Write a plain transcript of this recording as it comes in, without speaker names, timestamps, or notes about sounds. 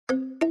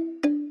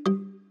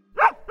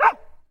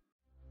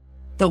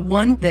The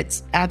one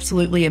that's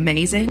absolutely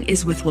amazing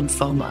is with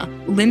lymphoma.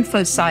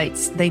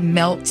 Lymphocytes, they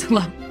melt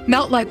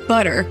like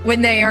butter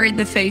when they are in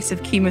the face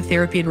of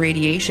chemotherapy and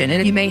radiation.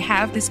 And you may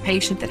have this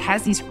patient that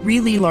has these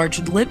really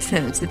large lymph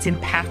nodes that's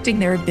impacting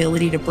their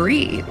ability to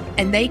breathe.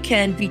 And they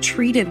can be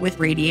treated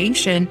with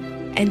radiation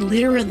and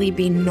literally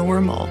be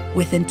normal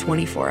within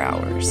 24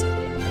 hours.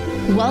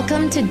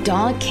 Welcome to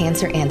Dog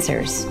Cancer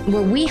Answers,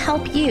 where we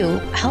help you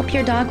help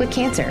your dog with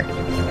cancer.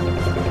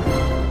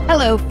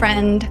 Hello,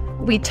 friend.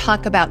 We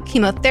talk about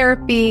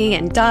chemotherapy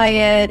and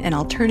diet and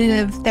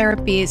alternative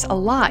therapies a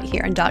lot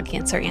here in Dog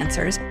Cancer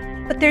Answers,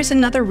 but there's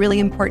another really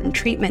important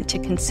treatment to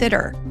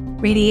consider.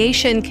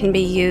 Radiation can be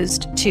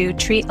used to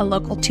treat a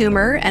local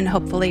tumor and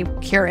hopefully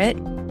cure it,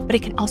 but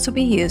it can also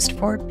be used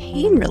for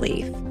pain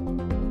relief.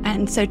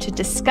 And so to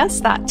discuss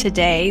that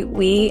today,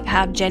 we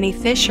have Jenny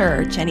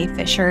Fisher. Jenny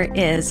Fisher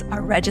is a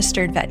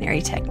registered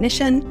veterinary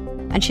technician,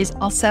 and she's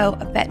also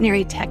a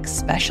veterinary tech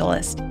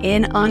specialist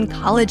in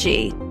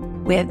oncology,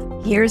 with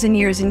years and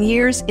years and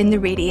years in the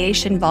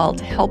radiation vault,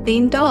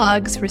 helping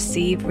dogs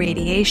receive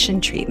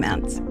radiation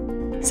treatments.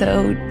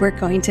 So we're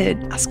going to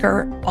ask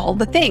her all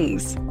the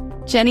things.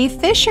 Jenny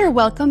Fisher,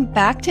 welcome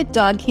back to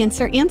Dog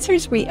Cancer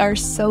Answers. We are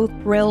so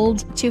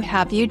thrilled to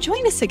have you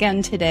join us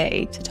again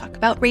today to talk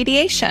about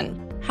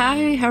radiation.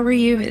 Hi, how are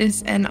you? It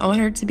is an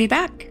honor to be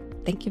back.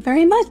 Thank you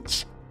very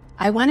much.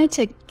 I wanted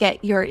to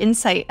get your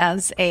insight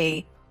as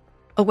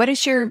what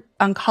is your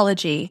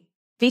oncology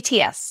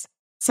VTS?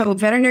 So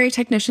veterinary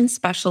technician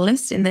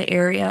specialist in the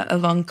area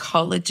of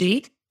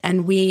oncology,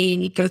 and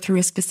we go through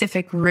a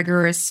specific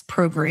rigorous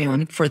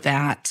program for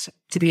that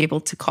to be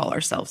able to call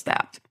ourselves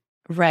that.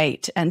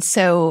 Right. And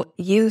so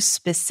you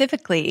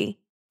specifically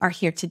are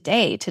here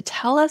today to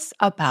tell us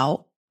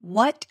about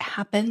what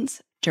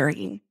happens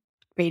during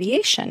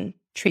radiation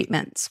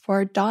treatments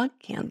for dog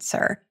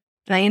cancer.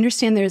 And I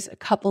understand there's a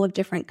couple of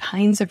different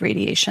kinds of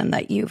radiation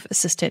that you've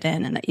assisted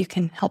in and that you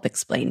can help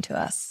explain to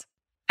us.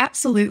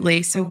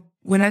 Absolutely. So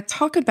when I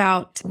talk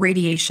about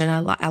radiation,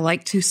 I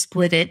like to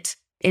split it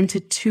into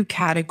two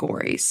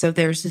categories. So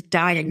there's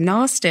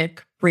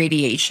diagnostic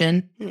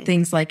radiation,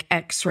 things like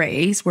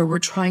X-rays, where we're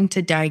trying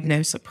to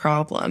diagnose a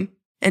problem.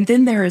 And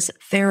then there is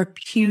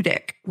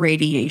therapeutic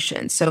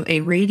radiation. So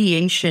a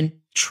radiation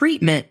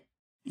treatment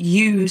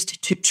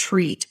used to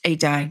treat a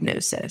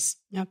diagnosis.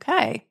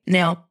 Okay.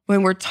 Now,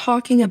 when we're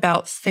talking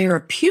about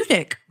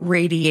therapeutic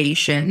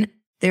radiation,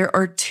 there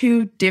are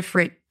two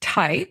different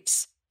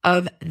types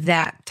of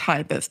that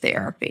type of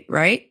therapy,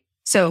 right?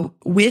 So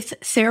with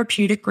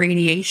therapeutic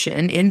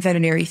radiation in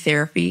veterinary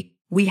therapy,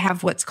 we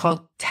have what's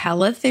called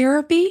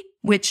teletherapy,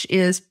 which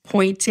is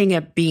pointing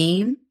a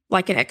beam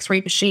like an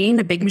X-ray machine,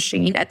 a big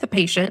machine at the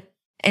patient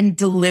and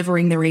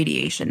delivering the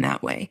radiation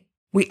that way.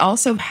 We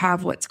also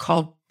have what's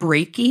called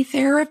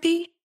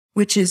brachytherapy,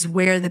 which is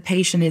where the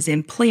patient is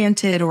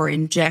implanted or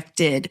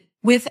injected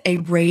with a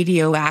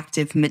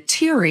radioactive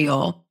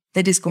material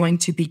that is going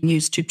to be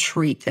used to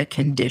treat the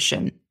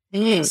condition.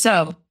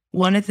 So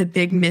one of the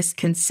big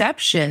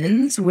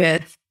misconceptions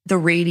with the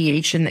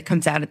radiation that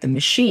comes out of the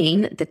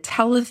machine, the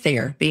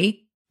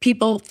teletherapy,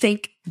 people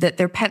think that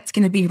their pet's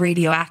going to be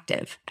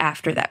radioactive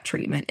after that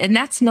treatment. And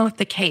that's not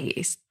the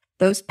case.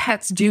 Those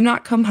pets do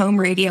not come home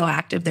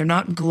radioactive. They're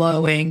not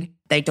glowing.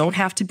 They don't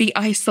have to be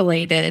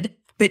isolated.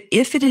 But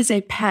if it is a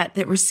pet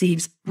that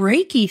receives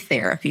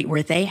brachytherapy,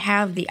 where they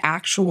have the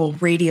actual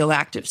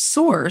radioactive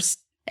source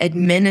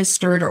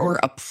administered or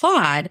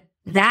applied,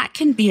 that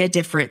can be a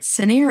different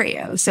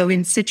scenario. So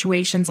in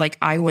situations like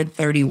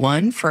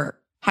I-131 for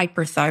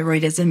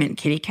hyperthyroidism in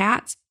kitty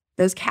cats,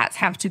 those cats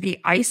have to be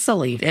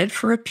isolated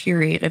for a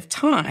period of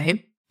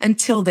time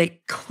until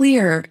they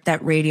clear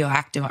that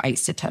radioactive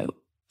isotope.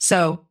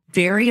 So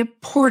very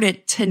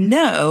important to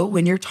know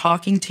when you're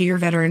talking to your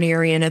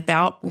veterinarian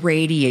about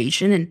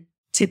radiation, and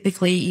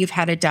typically you've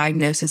had a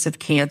diagnosis of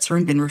cancer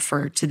and been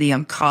referred to the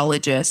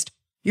oncologist,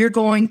 you're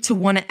going to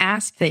want to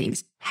ask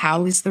things.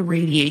 How is the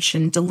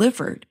radiation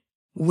delivered?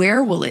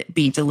 Where will it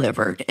be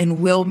delivered?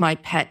 And will my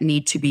pet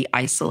need to be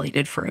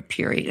isolated for a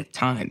period of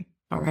time?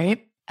 All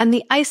right. And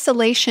the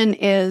isolation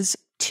is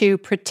to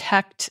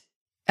protect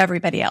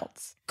everybody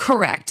else.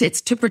 Correct. It's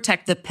to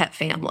protect the pet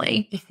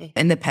family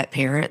and the pet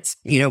parents.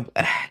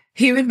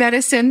 Human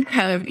medicine,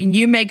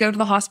 you may go to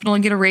the hospital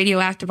and get a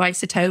radioactive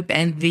isotope,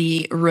 and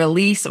the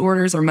release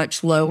orders are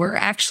much lower,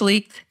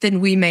 actually, than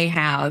we may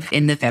have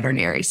in the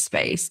veterinary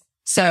space.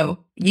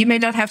 So you may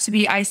not have to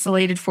be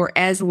isolated for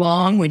as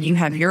long when you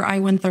have your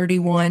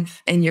I-131,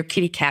 and your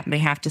kitty cat may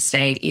have to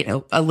stay,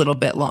 a little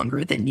bit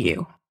longer than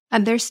you.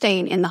 And they're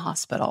staying in the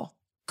hospital.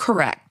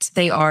 Correct.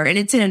 They are. And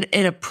it's in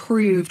an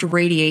approved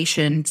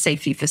radiation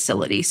safety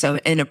facility. So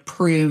an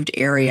approved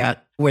area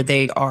where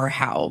they are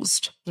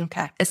housed.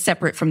 Okay. As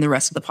separate from the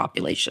rest of the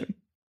population.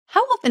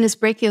 How often is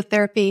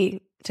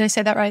brachytherapy, did I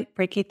say that right?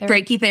 Brachytherapy?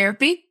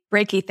 Brachytherapy.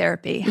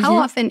 Brachytherapy. How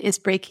often is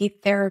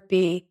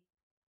brachytherapy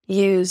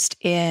used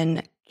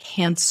in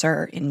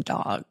cancer in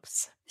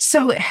dogs?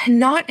 So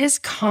not as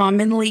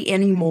commonly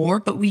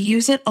anymore, but we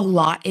use it a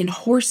lot in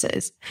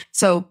horses.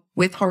 So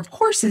with our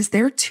horses,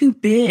 they're too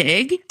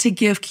big to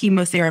give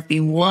chemotherapy.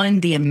 One,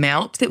 the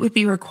amount that would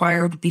be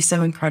required would be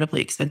so incredibly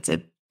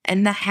expensive.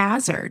 And the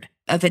hazard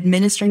of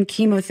administering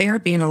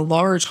chemotherapy in a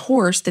large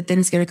horse that then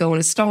is going to go in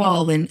a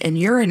stall and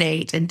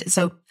urinate. And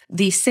so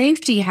the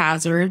safety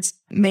hazards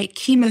make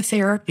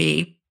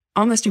chemotherapy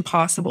almost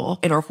impossible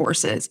in our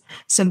horses.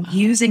 So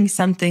using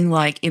something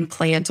like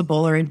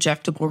implantable or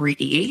injectable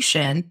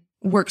radiation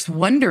works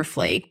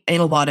wonderfully in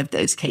a lot of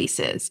those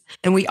cases.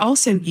 And we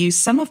also use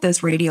some of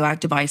those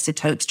radioactive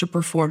isotopes to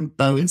perform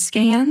bone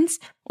scans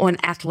on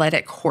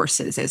athletic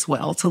horses as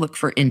well to look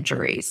for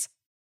injuries.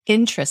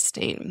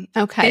 Interesting.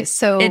 Okay. It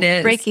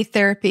is.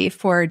 Brachytherapy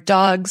for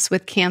dogs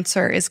with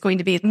cancer is going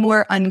to be a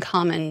more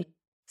uncommon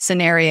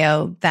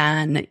scenario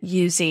than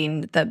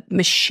using the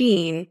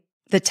machine,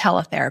 the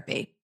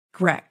teletherapy.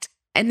 Correct.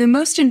 And the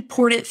most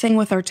important thing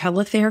with our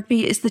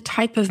teletherapy is the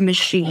type of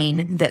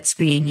machine that's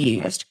being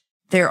used.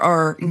 There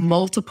are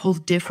multiple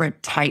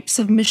different types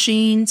of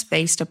machines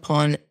based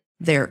upon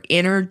their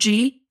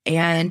energy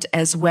and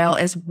as well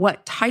as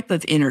what type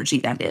of energy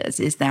that is.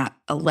 Is that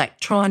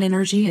electron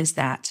energy? Is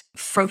that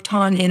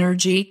photon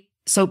energy?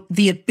 So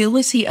the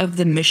ability of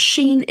the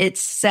machine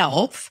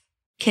itself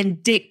can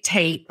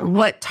dictate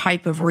what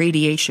type of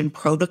radiation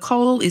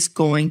protocol is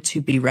going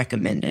to be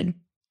recommended.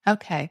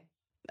 Okay.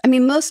 I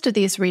mean, most of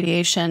these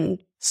radiation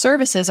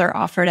services are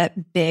offered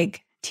at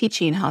big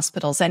teaching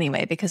hospitals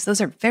anyway, because those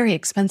are very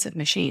expensive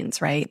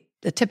machines, right?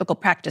 The typical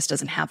practice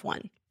doesn't have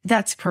one.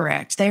 That's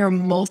correct. They are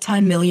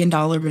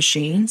multi-million-dollar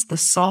machines. The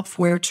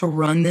software to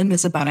run them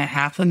is about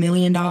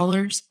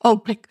 $500,000.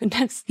 Oh my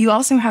goodness. You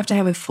also have to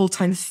have a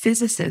full-time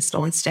physicist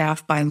on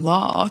staff by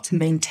law to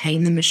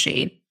maintain the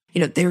machine.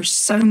 There's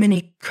so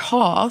many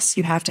costs.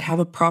 You have to have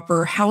a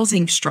proper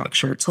housing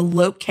structure to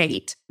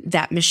locate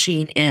that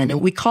machine in. And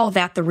we call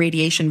that the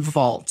radiation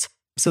vault.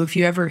 So if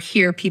you ever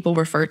hear people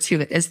refer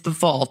to it as the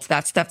vault,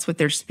 that's what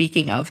they're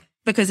speaking of,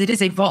 because it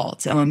is a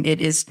vault. It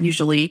is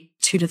usually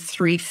 2 to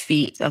 3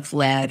 feet of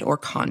lead or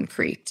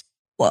concrete.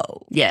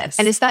 Whoa. Yes.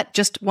 And is that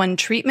just one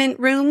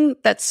treatment room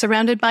that's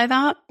surrounded by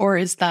that? Or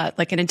is that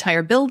like an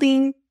entire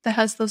building that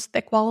has those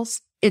thick walls?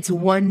 It's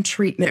one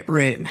treatment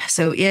room.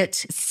 So it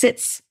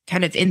sits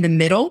kind of in the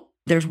middle.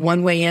 There's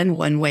one way in,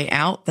 one way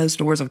out. Those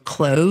doors are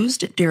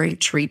closed during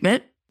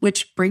treatment,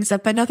 which brings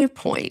up another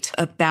point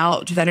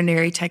about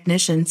veterinary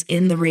technicians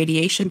in the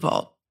radiation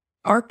vault.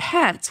 Our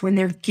pets, when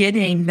they're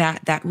getting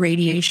that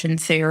radiation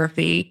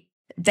therapy,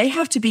 they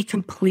have to be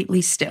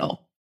completely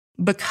still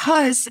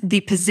because the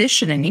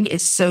positioning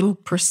is so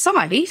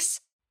precise.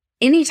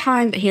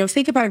 Anytime,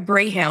 think about a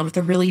greyhound with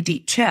a really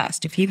deep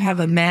chest. If you have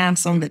a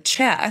mass on the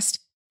chest,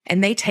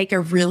 and they take a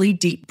really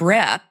deep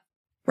breath,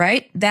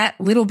 right?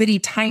 That little bitty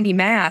tiny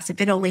mass,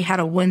 if it only had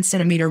a 1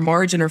 centimeter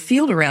margin or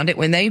field around it,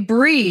 when they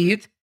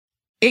breathe,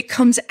 it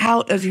comes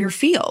out of your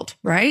field,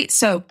 right?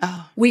 So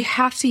we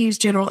have to use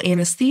general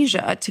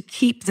anesthesia to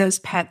keep those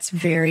pets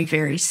very,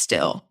 very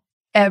still.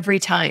 Every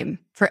time,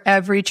 for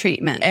every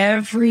treatment.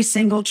 Every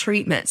single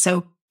treatment.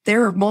 So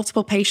there are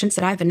multiple patients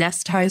that I've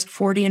anesthetized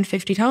 40 and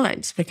 50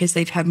 times because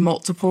they've had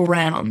multiple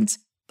rounds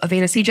of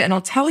anesthesia. And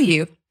I'll tell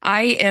you,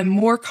 I am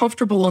more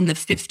comfortable on the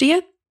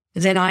 50th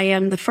than I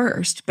am the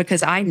first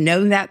because I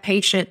know that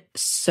patient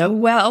so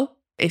well.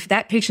 If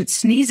that patient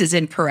sneezes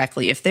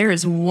incorrectly, if there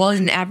is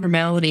one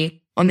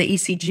abnormality on the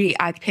ECG,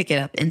 I pick it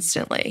up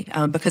instantly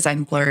because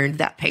I've learned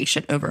that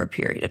patient over a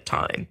period of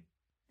time.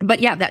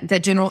 But yeah,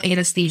 that general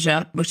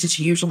anesthesia, which is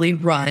usually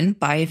run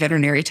by a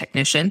veterinary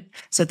technician,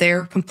 so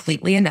they're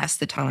completely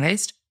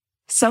anesthetized.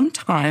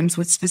 Sometimes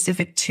with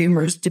specific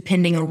tumors,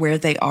 depending on where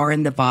they are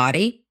in the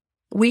body,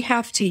 we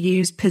have to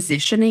use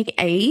positioning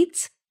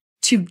aids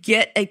to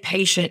get a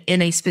patient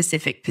in a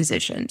specific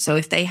position. So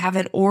if they have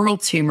an oral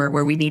tumor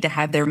where we need to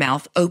have their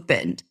mouth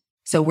opened,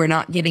 so we're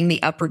not getting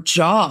the upper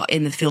jaw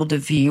in the field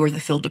of view or the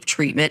field of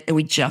treatment, and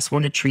we just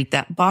want to treat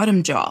that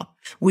bottom jaw.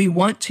 We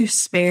want to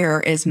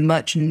spare as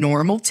much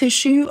normal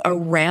tissue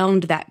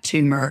around that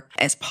tumor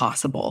as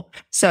possible.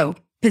 So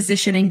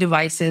positioning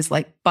devices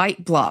like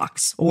bite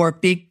blocks or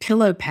big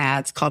pillow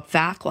pads called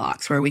vac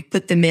locks, where we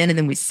put them in and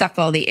then we suck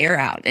all the air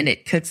out and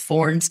it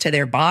conforms to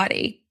their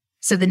body.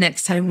 So the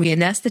next time we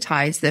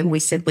anesthetize them, we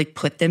simply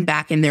put them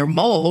back in their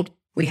mold.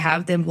 We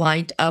have them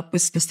lined up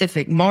with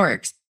specific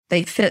marks.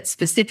 They fit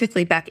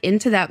specifically back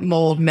into that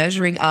mold,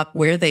 measuring up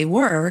where they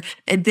were.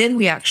 And then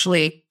we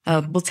actually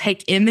will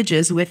take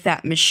images with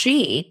that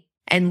machine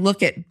and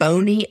look at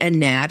bony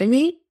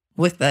anatomy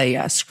with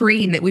a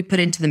screen that we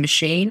put into the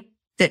machine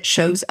that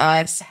shows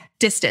us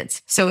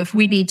distance. So if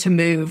we need to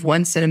move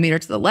 1 centimeter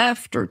to the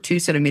left or 2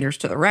 centimeters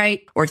to the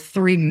right or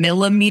 3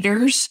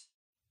 millimeters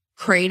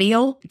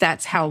cranial,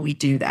 that's how we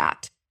do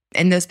that.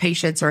 And those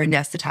patients are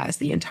anesthetized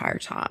the entire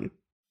time.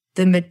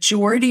 The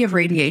majority of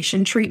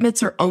radiation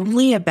treatments are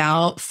only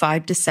about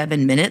 5 to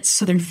 7 minutes.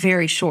 So they're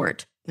very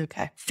short.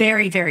 Okay.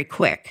 Very, very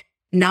quick.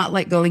 Not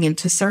like going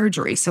into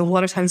surgery. So a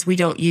lot of times we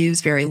don't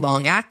use very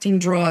long acting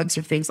drugs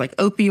or things like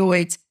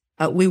opioids.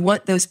 We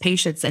want those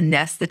patients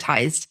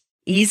anesthetized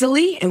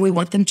easily, and we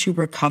want them to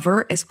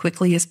recover as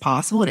quickly as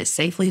possible and as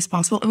safely as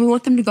possible. And we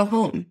want them to go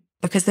home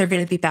because they're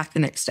going to be back the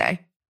next day.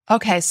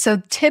 Okay.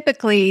 So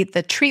typically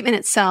the treatment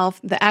itself,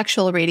 the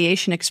actual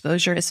radiation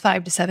exposure is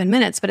 5 to 7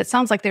 minutes, but it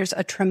sounds like there's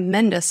a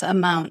tremendous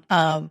amount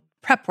of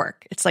prep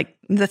work. It's like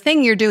the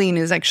thing you're doing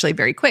is actually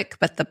very quick,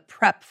 but the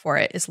prep for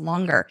it is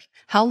longer.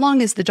 How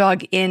long is the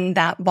dog in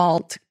that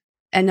vault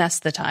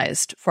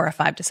anesthetized for a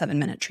 5 to 7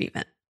 minute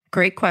treatment?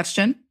 Great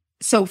question.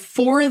 So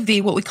for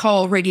what we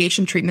call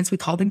radiation treatments, we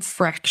call them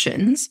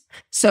fractions.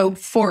 So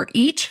for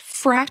each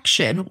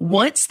fraction,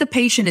 once the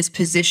patient is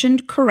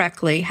positioned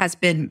correctly, has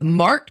been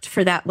marked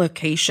for that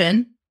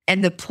location,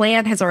 and the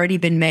plan has already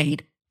been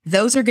made,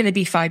 those are going to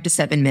be 5 to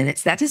 7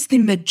 minutes. That is the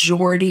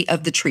majority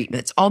of the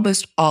treatments,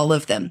 almost all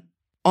of them.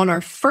 On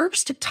our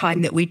first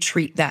time that we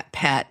treat that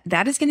pet,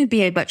 that is going to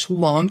be a much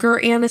longer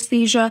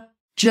anesthesia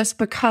just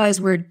because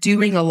we're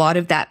doing a lot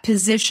of that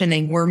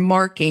positioning. We're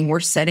marking, we're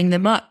setting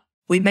them up.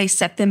 We may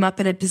set them up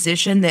in a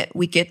position that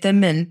we get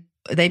them, and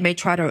they may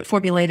try to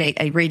formulate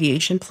a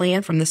radiation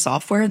plan from the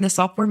software, and the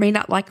software may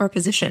not like our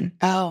position.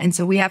 Oh. And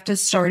so we have to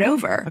start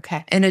over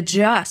and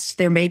adjust.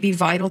 There may be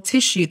vital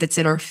tissue that's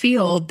in our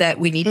field that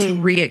we need to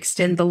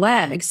re-extend the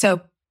leg.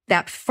 So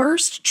that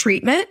first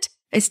treatment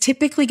is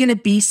typically going to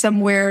be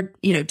somewhere,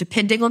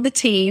 depending on the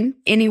team,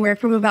 anywhere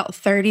from about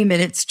 30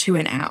 minutes to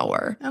an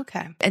hour.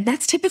 Okay. And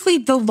that's typically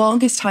the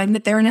longest time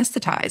that they're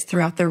anesthetized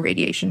throughout their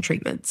radiation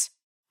treatments.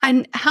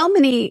 And how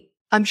many,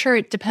 I'm sure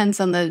it depends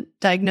on the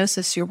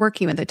diagnosis you're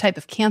working with, the type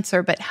of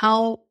cancer, but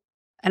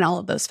and all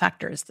of those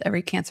factors,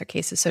 every cancer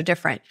case is so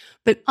different.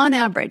 But on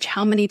average,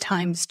 how many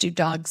times do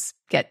dogs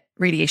get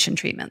radiation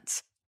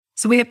treatments?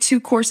 So we have 2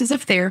 courses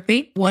of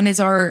therapy. One is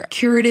our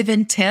curative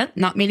intent,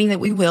 not meaning that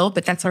we will,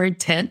 but that's our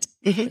intent.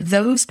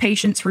 Those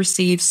patients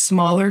receive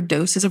smaller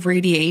doses of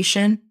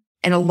radiation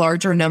and a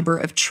larger number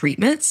of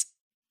treatments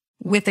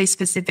with a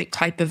specific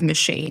type of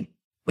machine.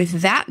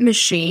 With that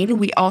machine,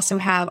 we also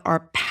have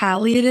our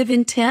palliative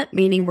intent,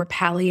 meaning we're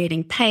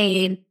palliating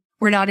pain.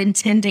 We're not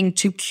intending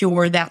to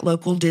cure that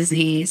local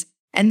disease.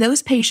 And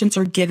those patients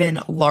are given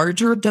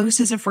larger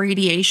doses of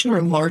radiation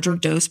or larger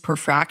dose per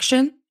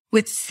fraction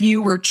with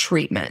fewer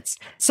treatments.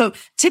 So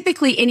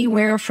typically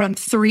anywhere from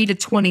 3 to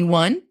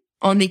 21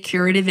 on the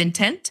curative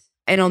intent,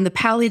 and on the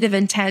palliative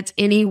intent,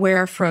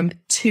 anywhere from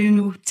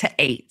 2 to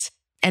 8.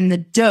 And the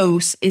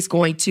dose is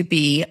going to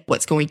be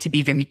what's going to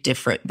be very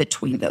different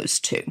between those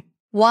two.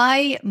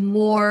 Why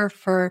more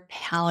for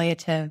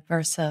palliative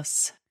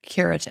versus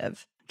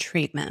curative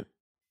treatment?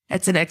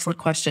 That's an excellent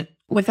question.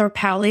 With our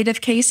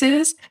palliative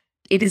cases,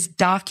 it is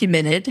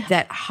documented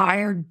that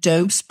higher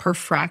dose per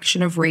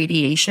fraction of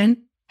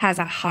radiation has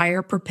a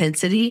higher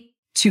propensity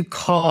to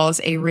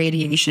cause a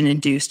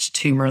radiation-induced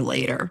tumor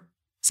later.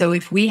 So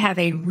if we have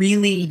a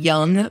really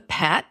young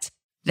pet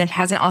that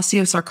has an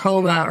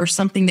osteosarcoma or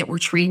something that we're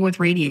treating with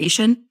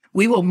radiation,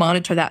 we will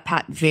monitor that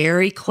pet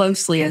very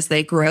closely as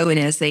they grow and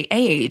as they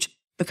age,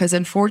 because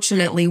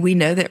unfortunately, we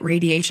know that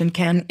radiation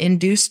can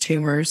induce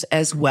tumors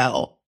as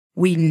well.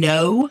 We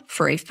know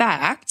for a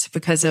fact,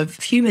 because of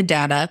human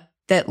data,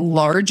 that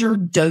larger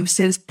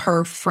doses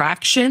per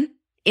fraction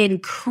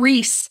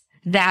increase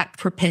that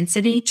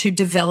propensity to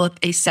develop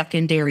a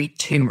secondary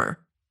tumor.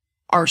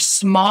 Our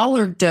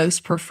smaller dose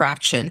per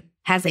fraction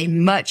has a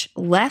much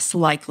less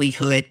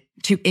likelihood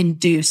to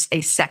induce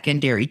a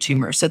secondary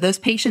tumor. So those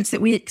patients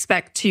that we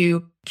expect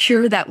to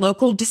cure that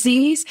local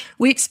disease,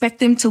 we expect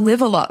them to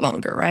live a lot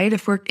longer, right?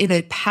 If we're in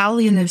a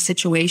palliative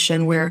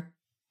situation where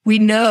we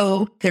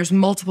know there's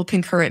multiple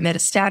concurrent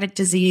metastatic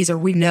disease, or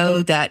we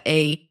know that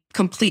a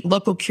complete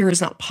local cure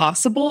is not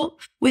possible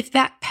with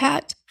that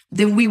pet,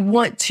 then we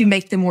want to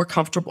make them more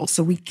comfortable.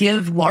 So we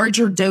give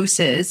larger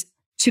doses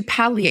to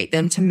palliate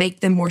them, to make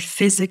them more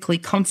physically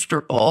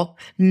comfortable,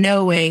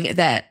 knowing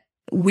that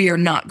we are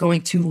not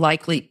going to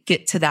likely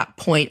get to that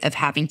point of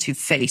having to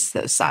face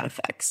those side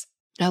effects.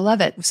 I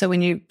love it. So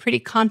when you're pretty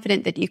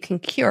confident that you can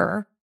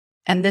cure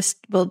and this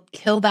will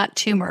kill that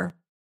tumor,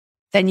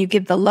 then you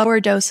give the lower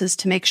doses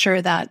to make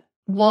sure that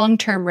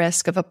long-term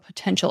risk of a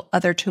potential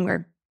other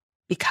tumor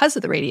because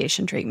of the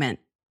radiation treatment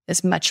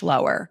is much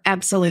lower.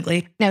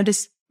 Absolutely. Now,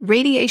 does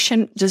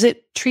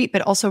it treat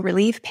but also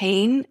relieve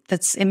pain?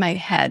 That's in my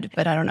head,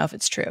 but I don't know if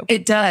it's true.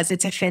 It does.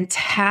 It's a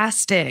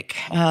fantastic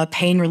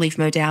pain relief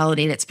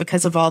modality, and it's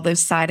because of all those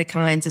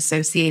cytokines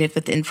associated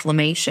with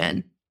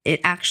inflammation. It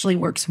actually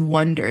works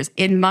wonders.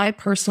 In my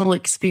personal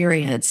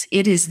experience,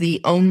 it is the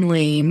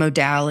only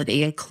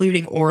modality,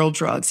 including oral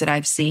drugs, that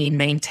I've seen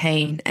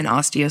maintain an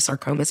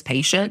osteosarcomas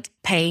patient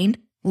pain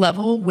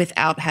level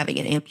without having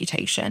an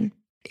amputation.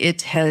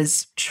 It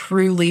has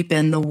truly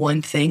been the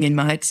one thing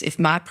if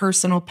my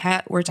personal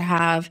pet were to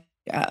have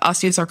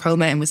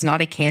osteosarcoma and was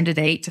not a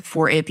candidate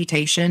for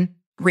amputation,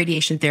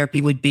 radiation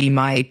therapy would be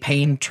my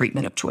pain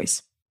treatment of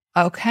choice.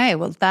 Okay,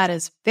 well, that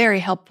is very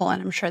helpful.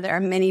 And I'm sure there are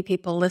many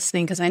people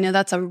listening, because I know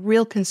that's a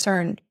real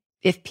concern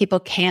if people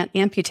can't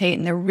amputate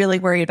and they're really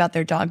worried about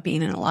their dog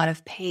being in a lot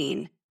of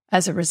pain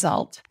as a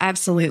result.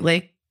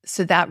 Absolutely.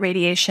 So that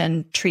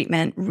radiation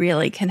treatment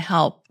really can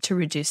help to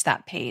reduce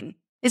that pain.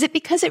 Is it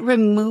because it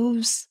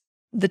removes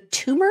the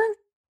tumor,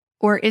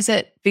 or is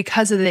it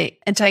because of the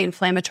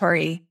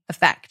anti-inflammatory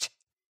effect?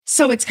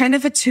 So it's kind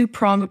of a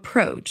two-prong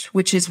approach,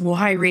 which is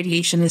why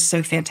radiation is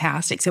so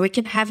fantastic. So it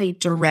can have a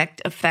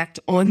direct effect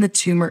on the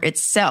tumor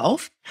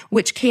itself,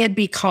 which can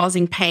be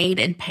causing pain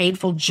and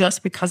painful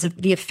just because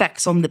of the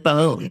effects on the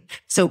bone.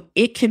 So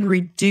it can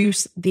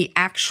reduce the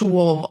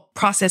actual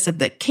process of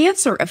the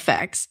cancer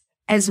effects,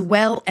 as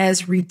well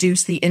as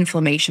reduce the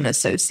inflammation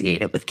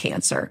associated with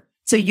cancer.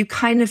 So you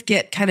kind of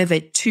get kind of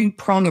a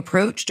two-prong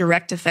approach,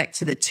 direct effect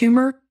to the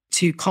tumor,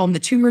 to calm the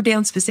tumor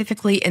down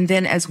specifically, and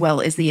then as well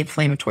as the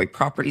inflammatory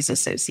properties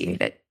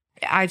associated.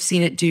 I've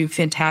seen it do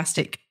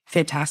fantastic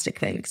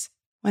things.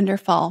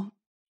 Wonderful.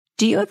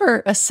 Do you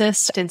ever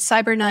assist in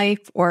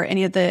CyberKnife or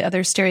any of the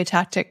other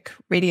stereotactic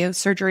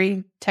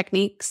radiosurgery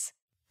techniques?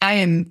 I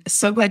am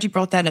so glad you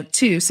brought that up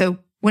too. So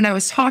when I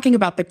was talking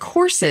about the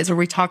courses where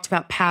we talked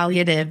about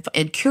palliative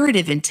and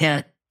curative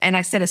intent, and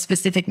I said a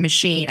specific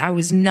machine, I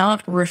was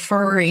not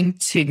referring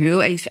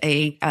to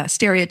a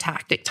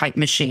stereotactic type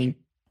machine.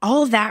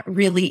 All that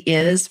really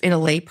is, in a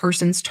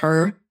layperson's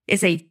term,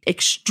 is a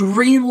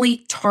extremely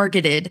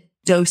targeted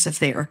dose of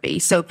therapy.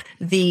 So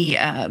the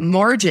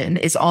margin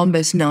is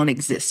almost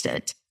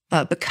non-existent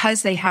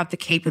because they have the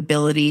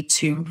capability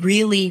to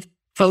really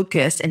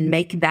focus and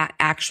make that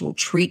actual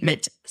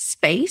treatment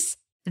space.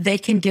 They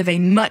can give a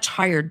much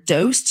higher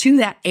dose to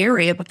that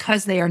area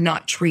because they are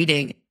not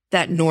treating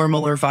that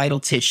normal or vital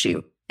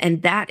tissue.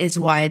 And that is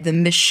why the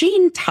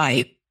machine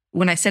type,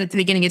 when I said at the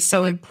beginning, is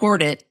so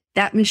important.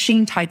 That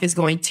machine type is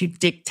going to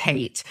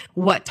dictate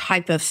what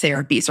type of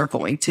therapies are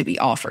going to be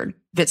offered.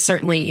 But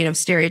certainly,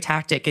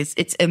 stereotactic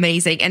it's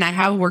amazing. And I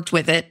have worked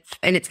with it,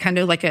 and it's kind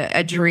of like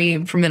a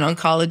dream from an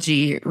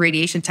oncology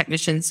radiation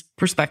technician's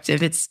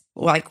perspective. It's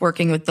like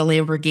working with the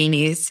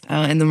Lamborghinis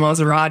and the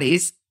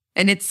Maseratis.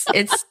 And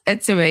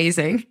it's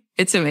amazing.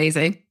 It's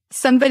amazing.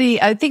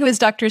 Somebody, I think it was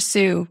Dr.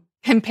 Sue,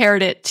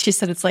 compared it. She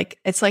said it's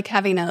like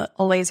having a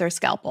laser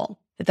scalpel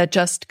that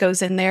just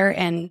goes in there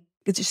and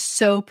it just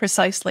so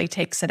precisely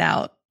takes it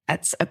out.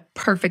 That's a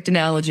perfect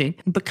analogy.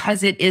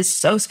 Because it is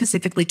so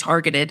specifically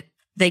targeted,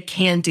 they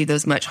can do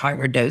those much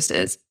higher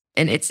doses.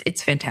 And it's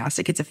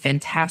fantastic. It's a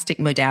fantastic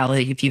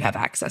modality if you have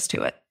access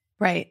to it.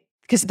 Right.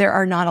 Because there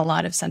are not a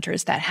lot of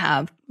centers that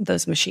have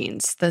those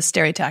machines, the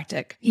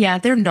stereotactic. Yeah,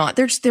 they're not.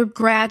 They're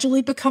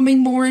gradually becoming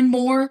more and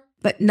more,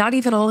 but not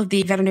even all of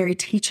the veterinary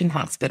teaching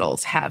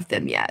hospitals have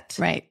them yet.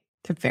 Right.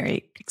 They're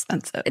very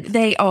expensive.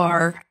 They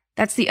are.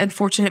 That's the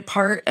unfortunate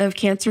part of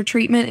cancer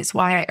treatment. Is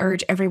why I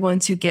urge everyone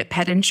to get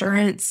pet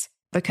insurance,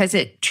 because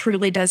it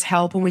truly does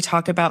help when we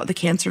talk about the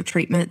cancer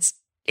treatments.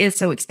 It's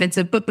so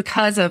expensive, but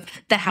because of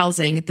the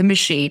housing, the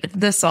machine,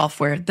 the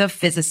software, the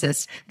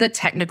physicists, the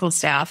technical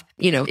staff,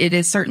 it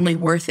is certainly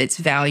worth its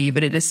value,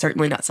 but it is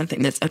certainly not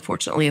something that's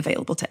unfortunately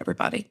available to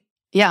everybody.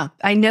 Yeah.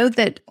 I know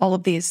that all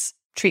of these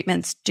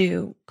treatments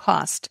do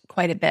cost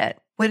quite a bit.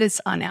 What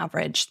is on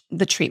average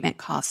the treatment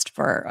cost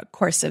for a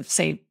course of,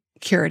 say,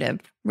 curative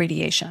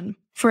radiation?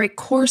 For a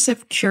course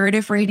of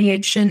curative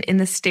radiation in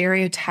the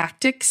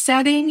stereotactic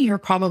setting, you're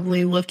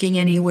probably looking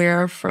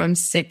anywhere from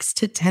 $6,000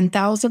 to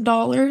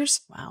 $10,000.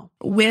 Wow.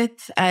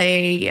 With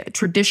a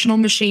traditional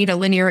machine, a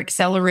linear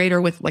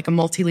accelerator with like a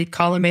multi-lead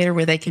collimator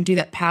where they can do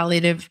that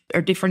palliative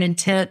or different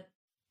intent,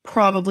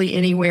 probably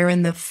anywhere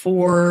in the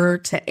 4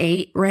 to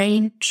 8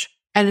 range.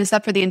 And is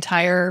that for the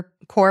entire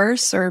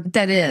course, or?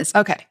 That is.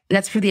 Okay.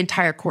 That's for the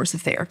entire course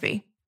of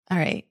therapy. All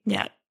right.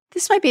 Yeah.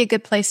 This might be a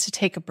good place to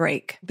take a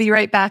break. Be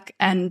right back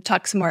and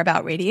talk some more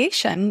about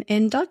radiation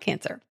in dog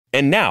cancer.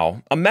 And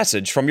now, a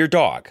message from your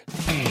dog.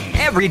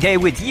 Every day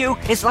with you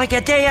is like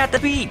a day at the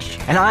beach,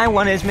 and I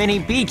want as many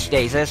beach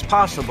days as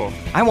possible.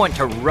 I want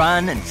to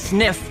run and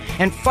sniff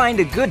and find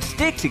a good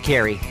stick to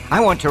carry.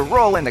 I want to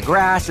roll in the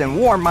grass and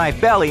warm my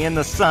belly in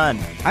the sun.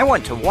 I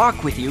want to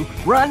walk with you,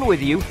 run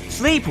with you,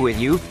 sleep with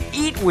you,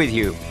 eat with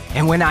you.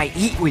 And when I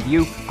eat with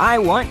you, I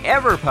want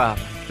Everpup.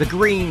 The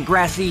green,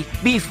 grassy,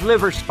 beef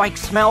liver spike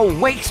smell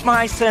wakes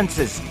my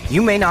senses.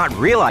 You may not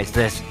realize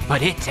this,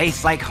 but it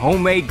tastes like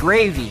homemade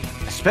gravy,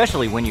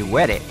 especially when you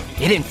wet it.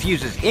 It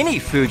infuses any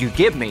food you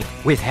give me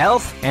with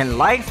health and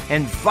life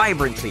and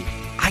vibrancy.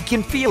 I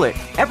can feel it,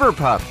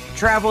 Everpup,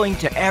 traveling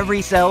to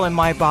every cell in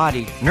my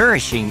body,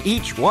 nourishing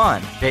each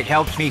one. It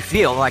helps me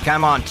feel like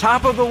I'm on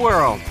top of the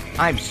world.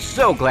 I'm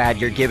so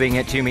glad you're giving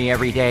it to me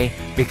every day,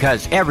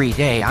 because every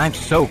day I'm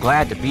so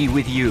glad to be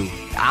with you.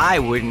 I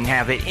wouldn't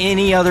have it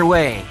any other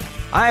way.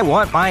 I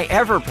want my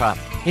Everpup.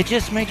 It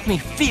just makes me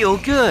feel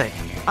good.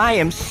 I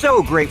am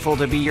so grateful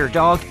to be your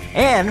dog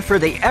and for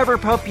the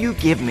Everpup you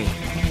give me.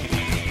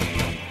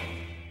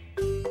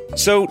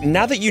 So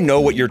now that you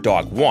know what your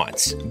dog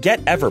wants, get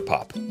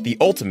Everpup, the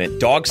ultimate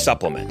dog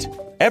supplement.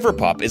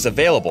 Everpup is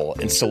available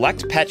in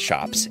select pet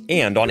shops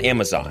and on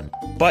Amazon.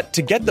 But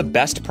to get the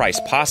best price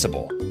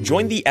possible,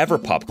 join the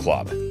Everpup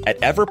Club at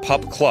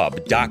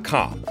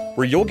everpupclub.com,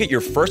 where you'll get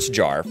your first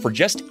jar for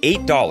just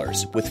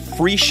 $8 with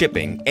free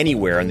shipping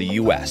anywhere in the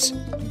U.S.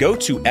 Go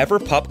to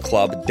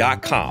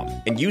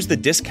everpupclub.com and use the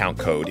discount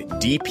code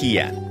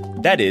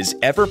DPN. That is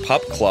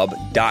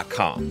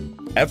everpupclub.com.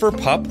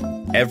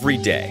 Everpup, every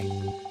day.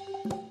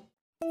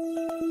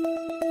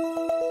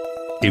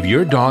 If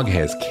your dog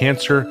has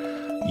cancer,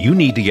 you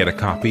need to get a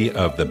copy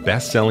of the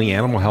best-selling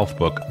animal health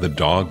book, The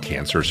Dog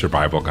Cancer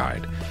Survival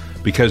Guide.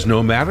 Because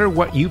no matter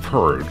what you've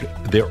heard,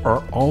 there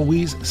are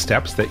always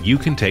steps that you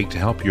can take to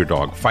help your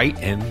dog fight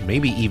and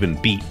maybe even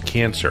beat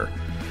cancer.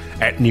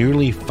 At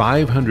nearly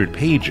 500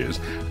 pages,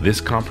 this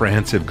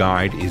comprehensive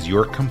guide is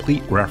your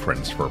complete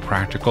reference for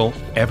practical,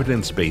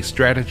 evidence-based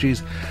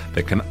strategies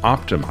that can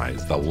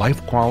optimize the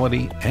life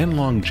quality and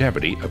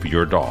longevity of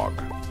your dog.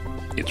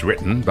 It's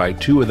written by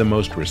two of the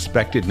most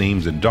respected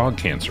names in dog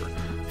cancer,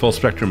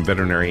 full-spectrum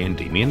veterinarian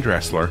Damian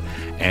Dressler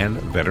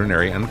and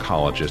veterinary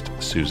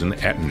oncologist Susan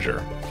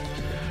Ettinger.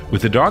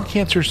 With the Dog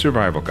Cancer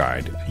Survival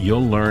Guide,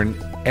 you'll learn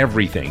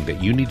everything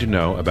that you need to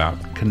know about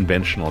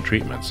conventional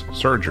treatments,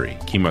 surgery,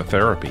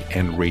 chemotherapy,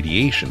 and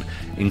radiation,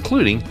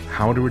 including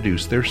how to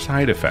reduce their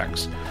side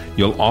effects.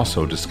 You'll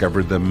also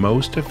discover the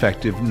most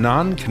effective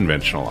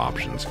non-conventional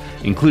options,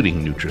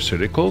 including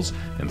nutraceuticals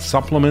and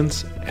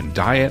supplements and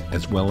diet,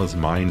 as well as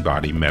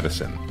mind-body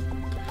medicine.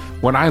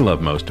 What I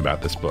love most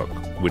about this book,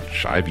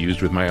 which I've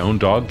used with my own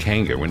dog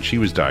Kanga when she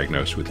was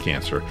diagnosed with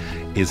cancer,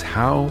 is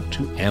how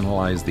to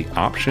analyze the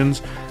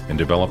options and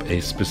develop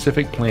a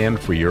specific plan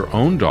for your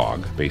own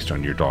dog based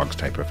on your dog's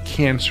type of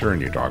cancer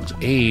and your dog's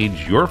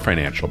age, your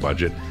financial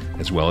budget,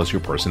 as well as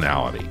your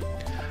personality.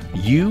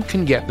 You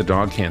can get the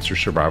Dog Cancer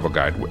Survival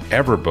Guide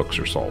wherever books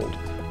are sold,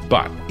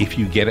 but if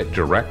you get it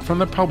direct from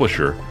the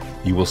publisher,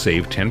 you will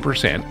save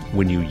 10%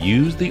 when you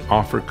use the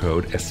offer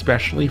code,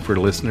 especially for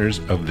listeners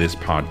of this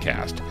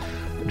podcast.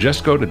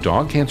 Just go to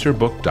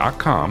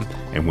dogcancerbook.com,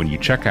 and when you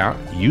check out,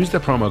 use the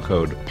promo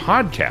code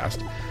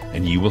PODCAST,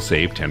 and you will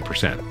save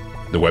 10%.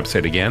 The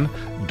website again,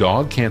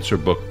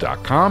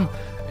 dogcancerbook.com,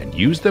 and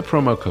use the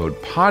promo code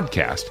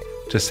PODCAST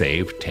to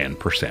save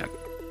 10%.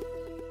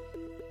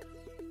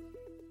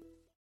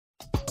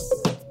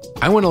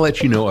 I want to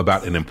let you know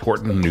about an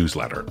important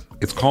newsletter.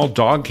 It's called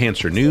Dog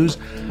Cancer News.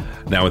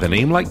 Now, with a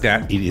name like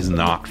that, it is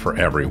not for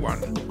everyone.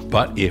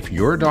 But if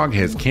your dog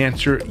has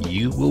cancer,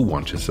 you will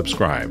want to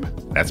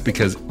subscribe. That's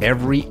because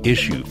every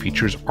issue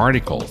features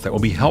articles that will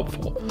be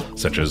helpful,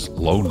 such as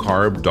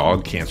low-carb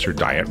dog cancer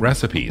diet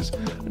recipes,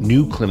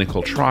 new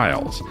clinical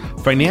trials,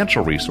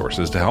 financial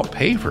resources to help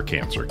pay for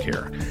cancer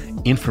care,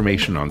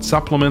 information on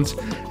supplements,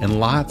 and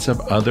lots of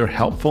other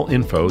helpful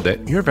info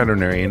that your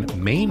veterinarian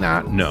may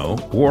not know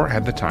or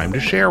have the time to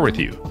share with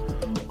you.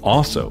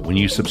 Also, when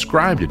you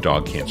subscribe to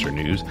Dog Cancer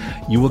News,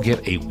 you will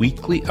get a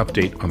weekly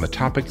update on the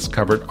topics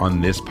covered on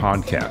this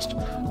podcast,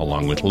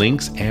 along with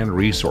links and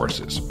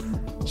resources.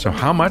 So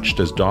how much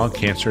does Dog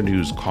Cancer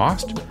News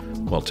cost?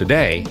 Well,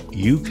 today,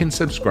 you can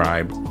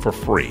subscribe for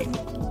free.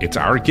 It's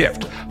our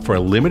gift. For a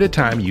limited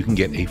time, you can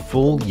get a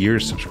full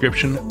year's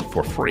subscription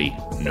for free,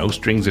 no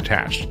strings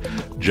attached.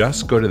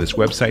 Just go to this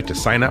website to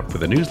sign up for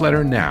the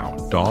newsletter now,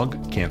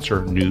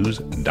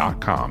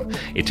 dogcancernews.com.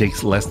 It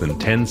takes less than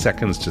 10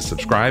 seconds to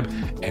subscribe,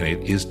 and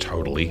it is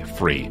totally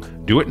free.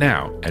 Do it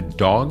now at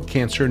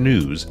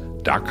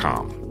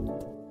dogcancernews.com.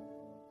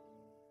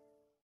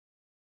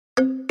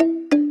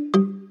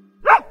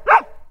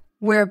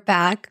 We're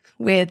back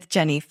with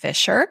Jenny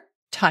Fisher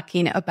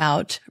talking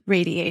about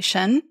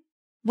radiation.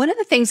 One of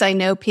the things I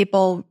know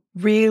people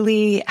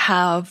really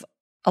have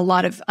a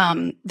lot of,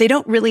 they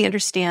don't really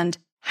understand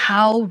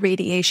how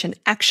radiation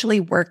actually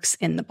works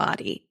in the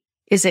body.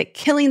 Is it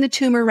killing the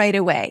tumor right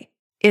away?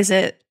 Is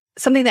it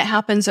something that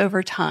happens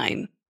over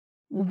time?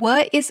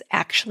 What is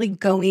actually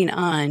going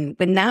on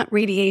when that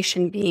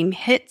radiation beam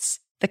hits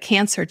the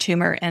cancer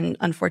tumor and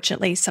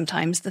unfortunately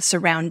sometimes the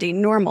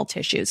surrounding normal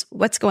tissues?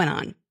 What's going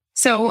on?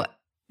 So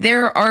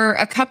there are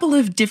a couple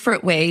of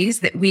different ways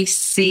that we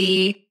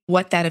see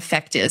what that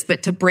effect is,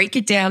 but to break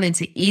it down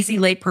into easy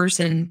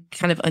layperson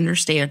kind of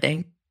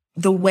understanding,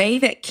 the way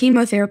that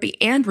chemotherapy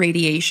and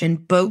radiation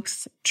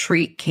both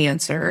treat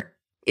cancer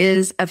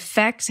is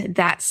affect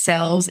that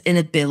cell's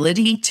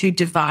inability to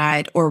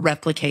divide or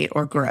replicate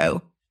or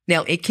grow.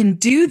 Now, it can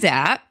do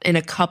that in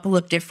a couple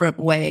of different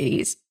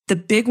ways. The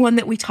big one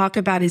that we talk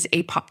about is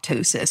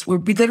apoptosis, where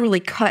we literally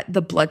cut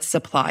the blood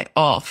supply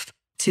off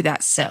to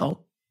that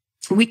cell.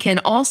 We can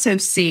also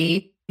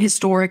see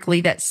historically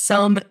that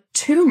some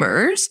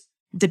tumors,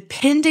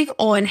 depending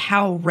on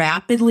how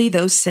rapidly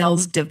those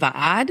cells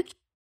divide,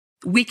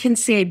 we can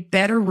see a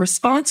better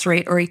response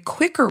rate or a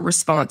quicker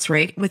response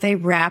rate with a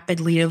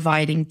rapidly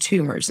dividing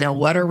tumors. Now,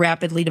 what are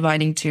rapidly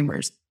dividing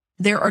tumors?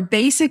 There are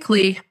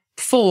basically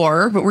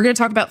 4, but we're going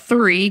to talk about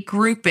 3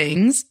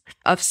 groupings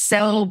of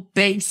cell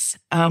base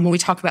when we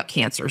talk about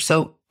cancer.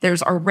 So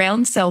there's our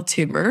round cell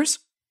tumors,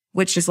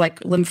 which is like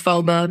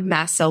lymphoma,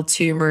 mast cell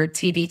tumor,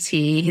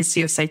 TBT,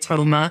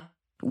 histiocytoma.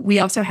 We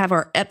also have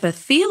our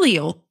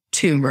epithelial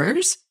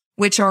tumors,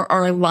 which are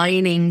our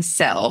lining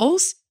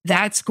cells.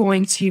 That's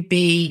going to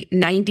be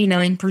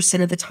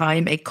 99% of the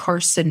time a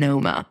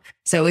carcinoma.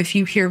 So if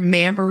you hear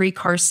mammary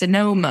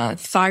carcinoma,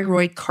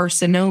 thyroid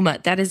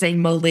carcinoma, that is a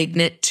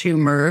malignant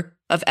tumor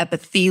of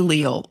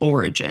epithelial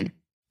origin.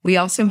 We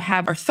also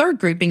have our third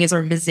grouping is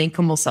our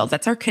mesenchymal cells.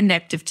 That's our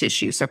connective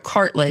tissue. So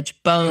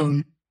cartilage,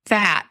 bone,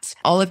 fat,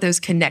 all of those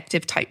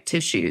connective type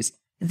tissues.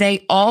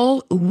 They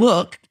all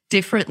look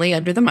differently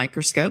under the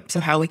microscope,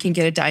 so how we can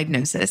get a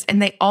diagnosis, and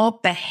they all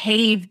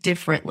behave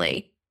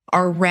differently.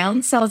 Our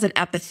round cells and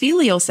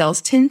epithelial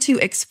cells tend to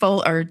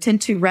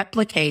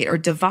replicate or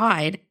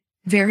divide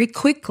very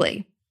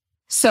quickly.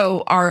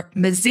 So our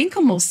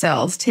mesenchymal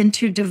cells tend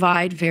to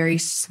divide very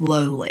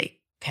slowly.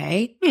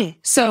 Okay.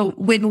 So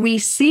when we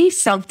see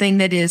something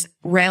that is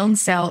round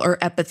cell or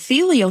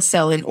epithelial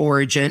cell in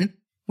origin,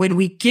 when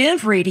we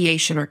give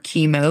radiation or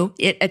chemo,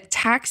 it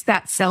attacks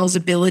that cell's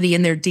ability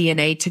in their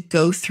DNA to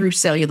go through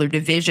cellular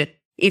division.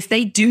 If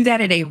they do that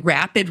at a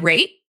rapid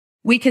rate,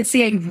 we can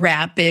see a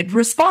rapid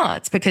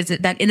response because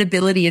that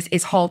inability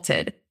is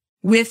halted.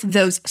 With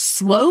those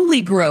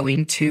slowly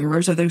growing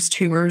tumors, or those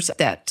tumors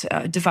that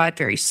divide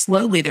very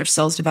slowly, their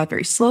cells divide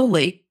very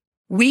slowly,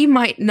 we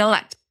might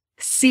not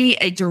see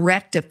a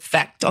direct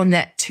effect on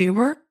that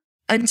tumor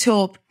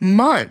until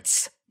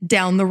months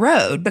down the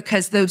road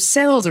because those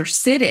cells are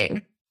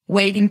sitting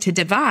waiting to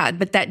divide,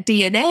 but that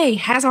DNA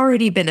has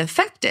already been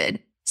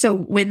affected. So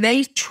when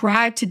they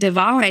try to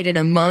divide in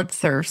a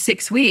month or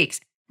 6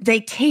 weeks, they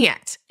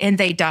can't and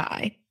they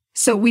die.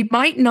 So we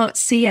might not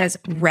see as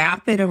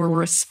rapid of a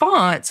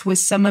response with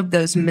some of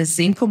those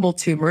mesenchymal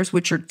tumors,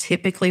 which are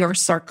typically our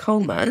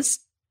sarcomas.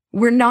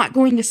 We're not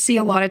going to see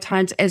a lot of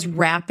times as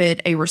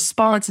rapid a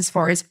response as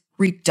far as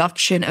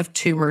reduction of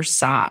tumor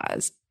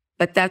size.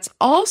 But that's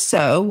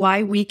also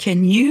why we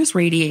can use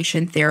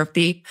radiation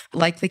therapy,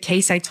 like the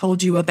case I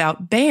told you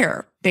about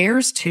Bear.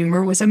 Bear's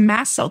tumor was a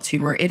mast cell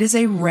tumor. It is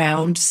a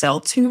round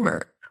cell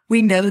tumor.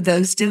 We know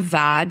those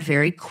divide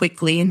very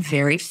quickly and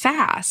very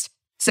fast.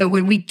 So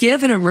when we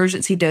give an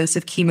emergency dose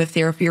of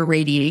chemotherapy or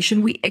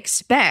radiation, we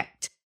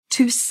expect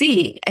to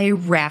see a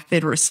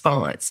rapid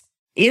response.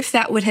 If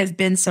that would have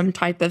been some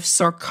type of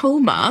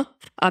sarcoma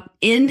up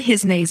in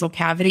his nasal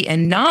cavity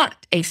and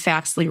not a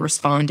fastly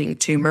responding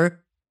tumor,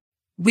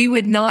 we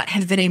would not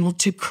have been able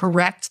to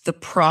correct the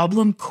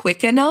problem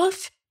quick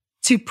enough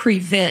to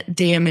prevent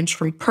damage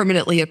from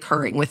permanently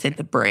occurring within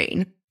the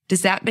brain.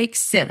 Does that make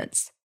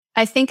sense?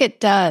 I think it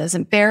does.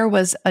 And Bear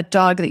was a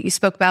dog that you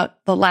spoke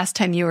about the last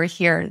time you were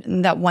here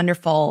in that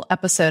wonderful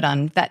episode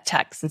on vet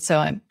techs. And so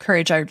I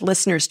encourage our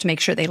listeners to make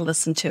sure they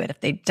listen to it if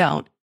they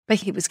don't. But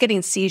he was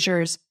getting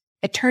seizures.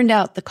 It turned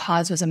out the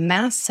cause was a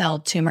mast cell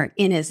tumor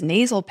in his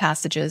nasal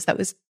passages that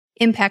was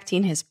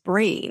impacting his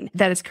brain.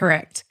 That is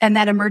correct. And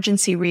that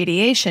emergency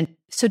radiation.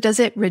 So does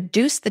it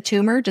reduce the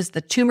tumor? Does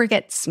the tumor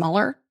get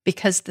smaller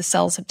because the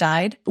cells have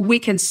died? We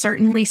can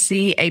certainly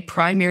see a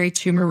primary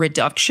tumor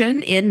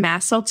reduction in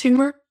mast cell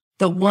tumor.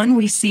 The one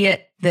we see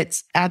it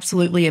that's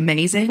absolutely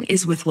amazing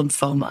is with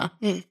lymphoma.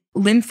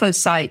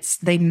 Lymphocytes,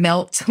 they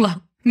melt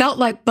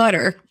like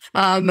butter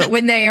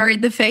when they are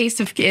in the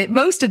face of,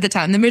 most of the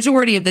time, the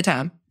majority of the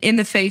time, in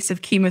the face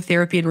of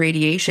chemotherapy and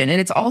radiation.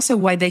 And it's also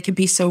why they can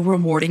be so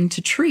rewarding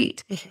to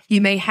treat. You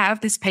may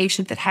have this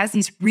patient that has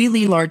these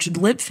really large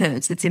lymph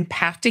nodes that's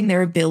impacting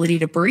their ability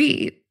to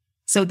breathe.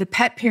 So the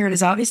pet parent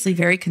is obviously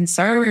very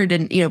concerned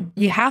and,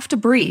 you have to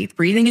breathe.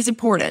 Breathing is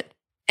important.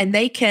 And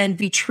they can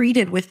be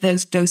treated with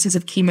those doses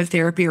of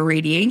chemotherapy or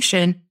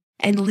radiation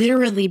and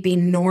literally be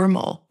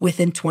normal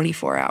within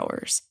 24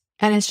 hours.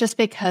 And it's just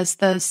because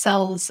those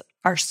cells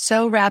are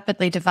so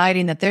rapidly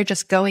dividing that they're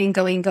just going.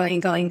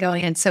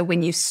 And so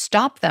when you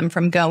stop them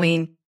from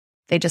going,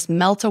 they just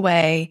melt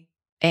away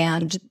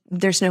and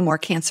there's no more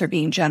cancer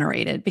being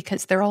generated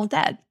because they're all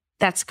dead.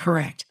 That's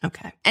correct.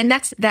 Okay. And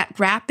that's that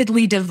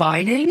rapidly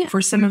dividing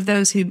for some of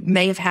those who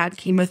may have had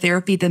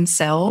chemotherapy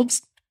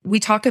themselves. We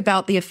talk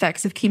about the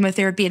effects of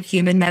chemotherapy in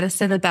human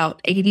medicine.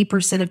 About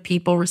 80% of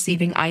people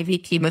receiving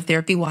IV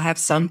chemotherapy will have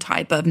some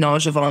type of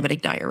nausea, vomiting,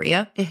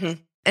 diarrhea.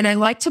 And I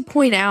like to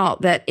point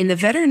out that in the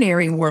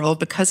veterinary world,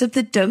 because of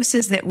the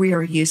doses that we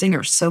are using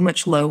are so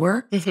much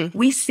lower,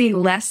 we see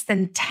less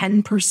than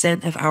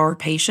 10% of our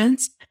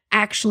patients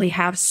actually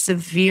have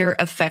severe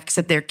effects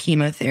of their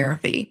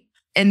chemotherapy.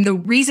 And the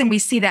reason we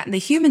see that in the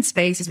human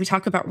space is we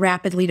talk about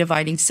rapidly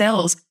dividing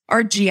cells.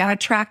 Our GI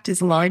tract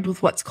is lined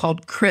with what's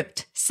called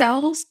crypt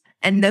cells,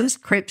 and those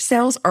crypt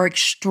cells are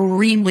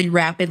extremely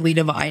rapidly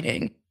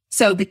dividing.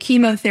 So the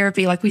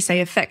chemotherapy, like we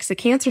say, affects the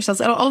cancer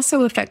cells. It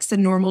also affects the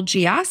normal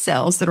GI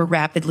cells that are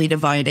rapidly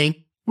dividing,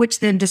 which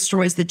then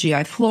destroys the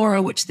GI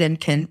flora, which then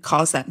can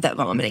cause that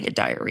vomiting and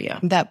diarrhea.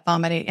 That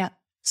vomiting, yeah.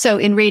 So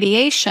in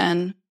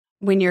radiation,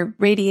 when you're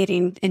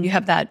radiating and you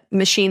have that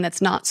machine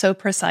that's not so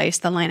precise,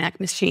 the LINAC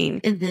machine,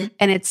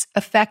 and it's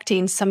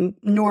affecting some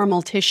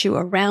normal tissue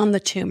around the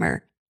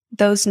tumor,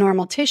 those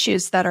normal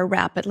tissues that are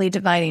rapidly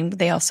dividing, would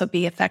they also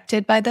be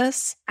affected by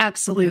this?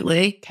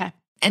 Absolutely. Okay.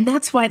 And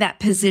that's why that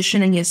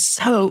positioning is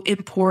so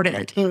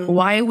important.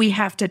 Why we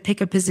have to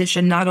pick a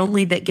position not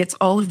only that gets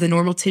all of the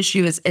normal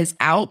tissue as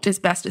out as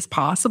best as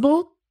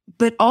possible,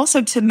 but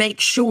also to make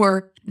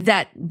sure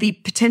that the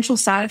potential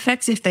side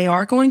effects, if they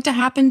are going to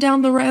happen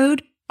down the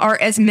road, are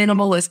as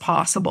minimal as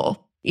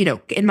possible.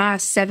 In my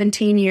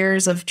 17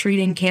 years of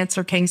treating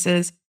cancer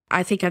cases,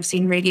 I think I've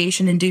seen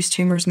radiation-induced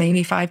tumors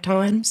maybe 5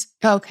 times.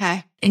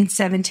 Okay. In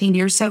 17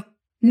 years. So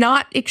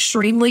not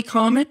extremely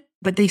common,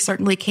 but they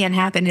certainly can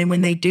happen. And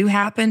when they do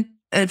happen,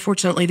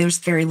 unfortunately, there's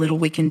very little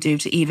we can do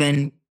to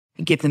even,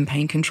 give them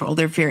pain control.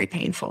 They're very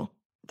painful.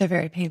 They're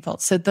very painful.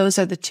 So those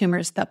are the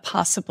tumors that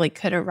possibly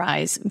could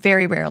arise,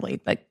 very rarely,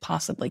 but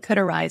possibly could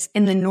arise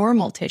in the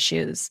normal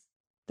tissues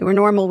that were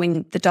normal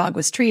when the dog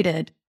was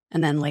treated.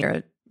 And then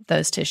later,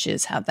 those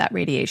tissues have that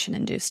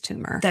radiation-induced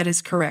tumor. That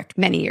is correct.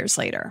 Many years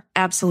later.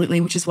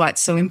 Absolutely, which is why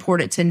it's so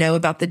important to know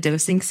about the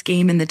dosing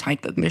scheme and the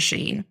type of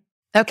machine.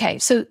 Okay,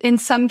 so in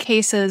some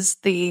cases,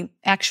 the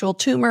actual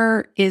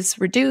tumor is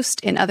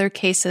reduced. In other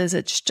cases,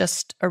 it's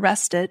just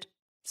arrested,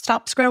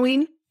 stops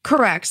growing.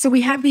 Correct. So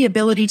we have the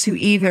ability to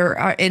either,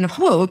 in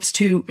hopes,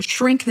 to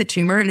shrink the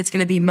tumor, and it's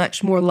going to be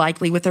much more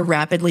likely with a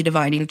rapidly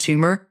dividing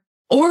tumor,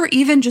 or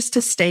even just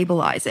to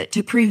stabilize it,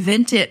 to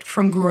prevent it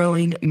from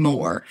growing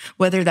more,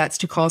 whether that's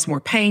to cause more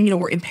pain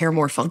or impair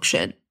more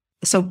function.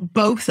 So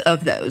both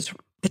of those,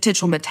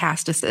 potential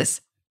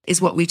metastasis,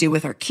 is what we do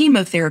with our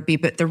chemotherapy,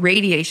 but the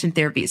radiation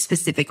therapy is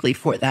specifically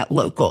for that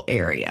local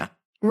area.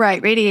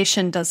 Right.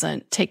 Radiation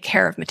doesn't take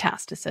care of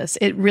metastasis.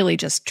 It really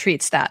just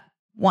treats that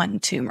one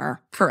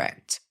tumor.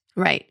 Correct.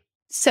 Right.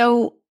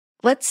 So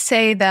let's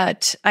say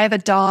that I have a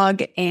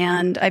dog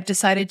and I've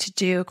decided to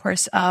do a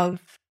course of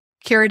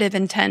curative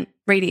intent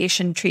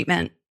radiation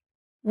treatment.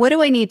 What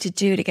do I need to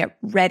do to get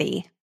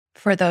ready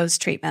for those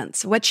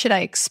treatments? What should I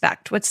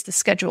expect? What's the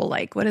schedule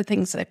like? What are the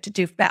things that I have to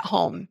do at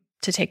home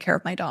to take care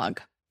of my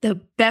dog? The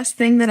best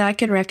thing that I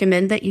can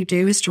recommend that you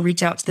do is to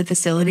reach out to the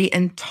facility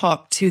and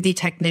talk to the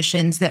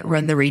technicians that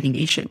run the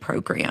radiation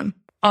program.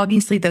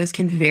 Obviously, those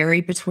can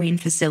vary between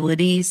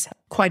facilities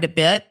quite a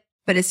bit,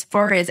 but as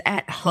far as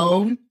at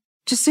home,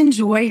 just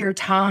enjoy your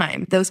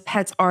time. Those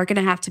pets are going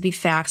to have to be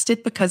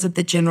fasted because of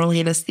the general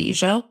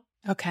anesthesia.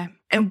 Okay.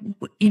 And,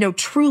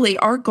 truly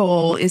our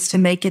goal is to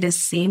make it as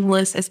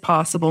seamless as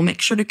possible.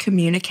 Make sure to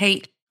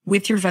communicate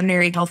with your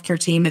veterinary healthcare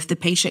team if the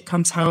patient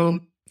comes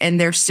home and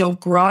they're still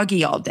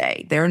groggy all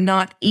day. They're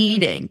not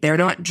eating. They're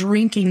not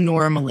drinking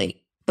normally.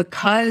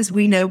 Because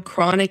we know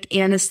chronic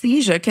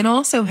anesthesia can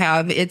also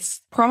have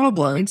its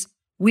problems,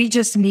 we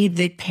just need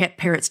the pet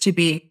parents to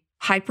be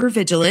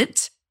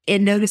hypervigilant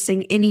in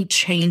noticing any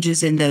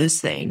changes in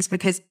those things,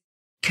 because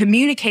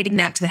communicating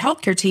that to the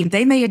healthcare team,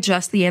 they may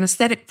adjust the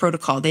anesthetic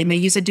protocol. They may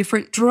use a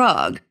different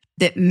drug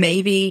that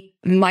maybe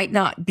might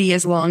not be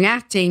as long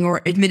acting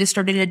or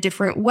administered in a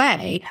different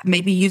way.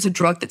 Maybe use a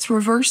drug that's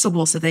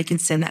reversible so they can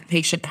send that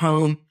patient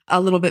home a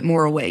little bit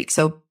more awake.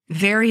 So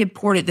very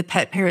important, the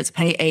pet parents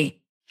play a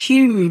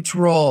huge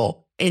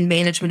role in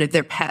management of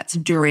their pets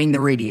during the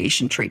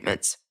radiation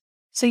treatments.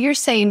 So you're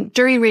saying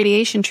during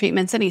radiation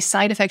treatments, any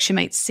side effects you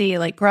might see,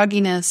 like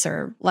grogginess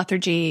or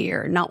lethargy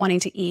or not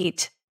wanting to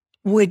eat,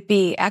 would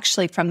be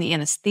actually from the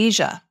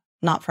anesthesia,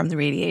 not from the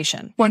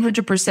radiation.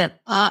 100%.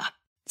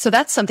 So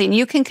that's something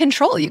you can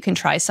control. You can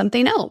try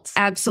something else.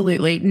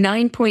 Absolutely.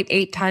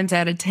 9.8 times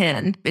out of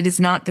 10, it is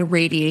not the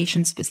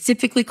radiation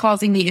specifically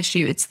causing the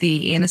issue. It's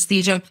the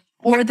anesthesia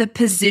or the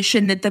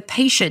position that the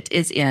patient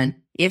is in.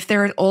 If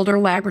they're an older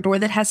Labrador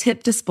that has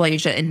hip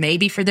dysplasia and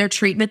maybe for their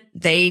treatment,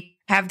 they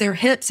have their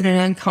hips in an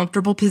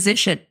uncomfortable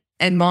position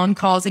and mom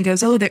calls and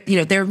goes, oh,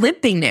 they're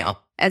limping now.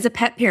 As a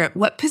pet parent,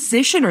 what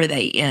position are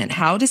they in?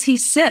 How does he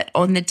sit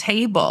on the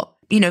table?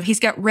 He's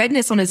got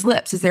redness on his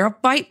lips. Is there a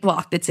bite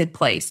block that's in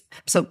place?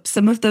 So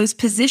some of those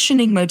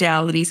positioning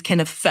modalities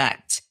can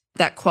affect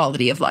that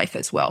quality of life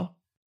as well.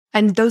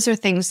 And those are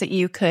things that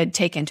you could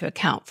take into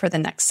account for the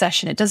next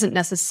session. It doesn't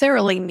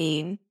necessarily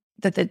mean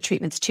that the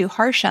treatment's too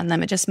harsh on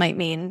them. It just might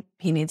mean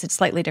he needs a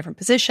slightly different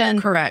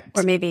position. Correct.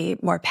 Or maybe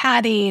more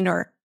padding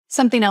or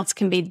something else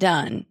can be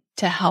done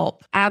to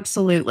help.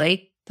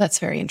 Absolutely. That's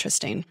very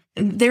interesting.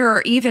 There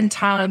are even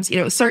times,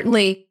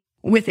 certainly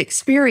with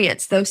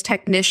experience, those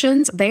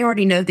technicians, they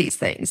already know these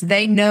things.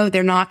 They know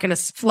they're not going to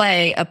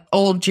flay an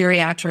old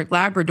geriatric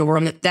Labrador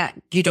and that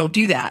you don't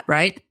do that,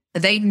 right?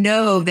 They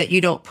know that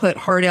you don't put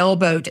hard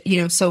elbow,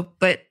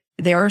 but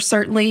there are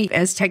certainly,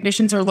 as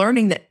technicians are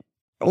learning that,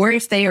 or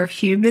if they are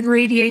human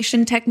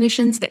radiation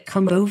technicians that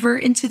come over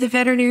into the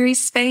veterinary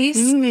space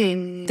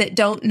that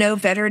don't know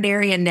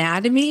veterinary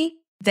anatomy,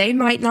 they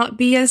might not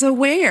be as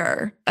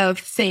aware of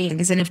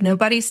things. And if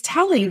nobody's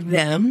telling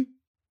them,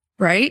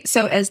 right?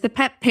 So as the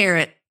pet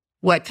parent,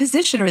 what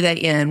position are they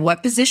in?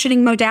 What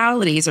positioning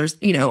modalities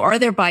are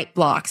there bite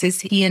blocks?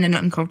 Is he in an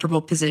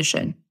uncomfortable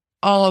position?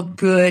 All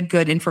good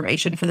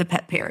information for the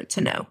pet parent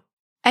to know.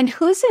 And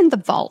who's in the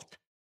vault?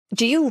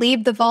 Do you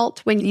leave the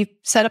vault when you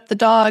set up the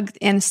dog,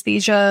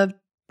 anesthesia,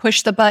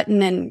 push the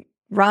button and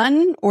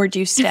run, or do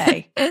you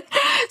stay?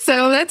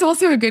 So that's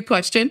also a good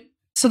question.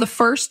 So the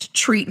first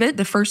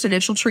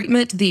initial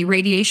treatment, the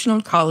radiation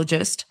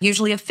oncologist,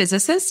 usually a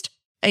physicist,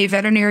 a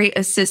veterinary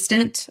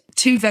assistant,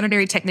 2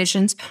 veterinary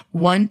technicians,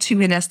 1 to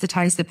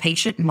anesthetize the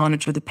patient,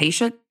 monitor the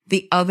patient,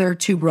 the other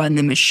to run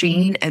the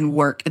machine and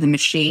work the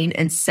machine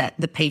and set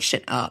the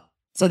patient up.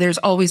 So there's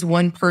always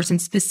one person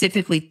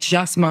specifically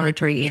just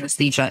monitoring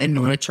anesthesia and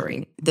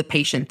monitoring the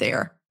patient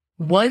there.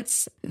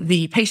 Once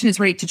the patient is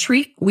ready to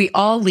treat, we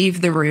all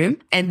leave the room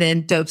and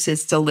then dose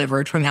is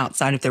delivered from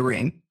outside of the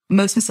room.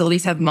 Most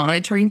facilities have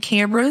monitoring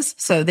cameras.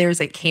 So there's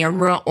a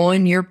camera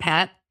on your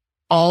pet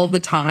all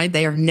the time.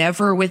 They are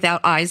never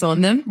without eyes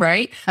on them,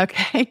 right?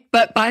 Okay.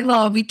 But by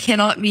law, we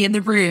cannot be in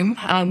the room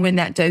when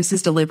that dose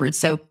is delivered.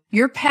 So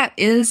your pet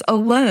is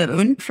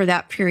alone for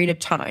that period of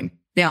time.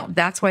 Now,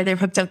 that's why they're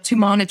hooked up to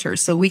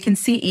monitors so we can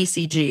see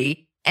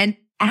ECG and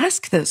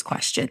ask those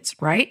questions,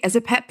 right? As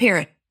a pet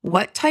parent,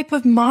 what type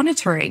of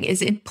monitoring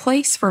is in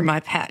place for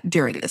my pet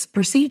during this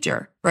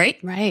procedure, right?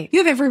 Right. You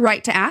have every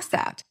right to ask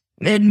that.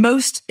 In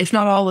most, if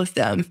not all of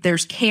them,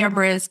 there's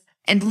cameras,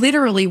 and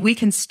literally we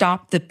can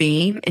stop the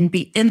beam and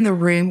be in the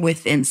room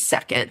within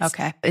seconds.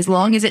 Okay. As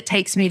long as it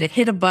takes me to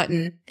hit a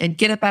button and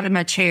get up out of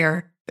my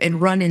chair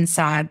and run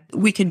inside,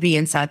 we can be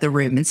inside the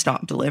room and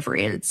stop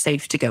delivery, and it's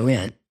safe to go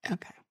in.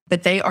 Okay.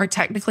 But they are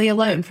technically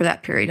alone for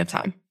that period of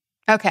time.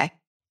 Okay.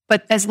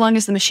 But as long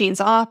as the machine's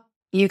off,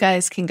 you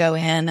guys can go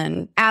in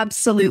and...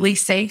 Absolutely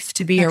safe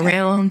to be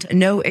around,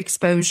 no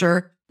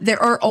exposure.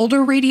 There are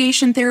older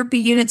radiation therapy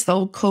units, the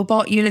old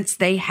Cobalt units.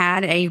 They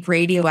had a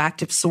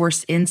radioactive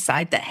source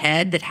inside the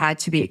head that had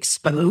to be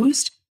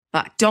exposed.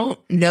 I don't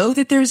know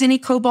that there's any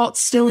Cobalt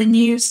still in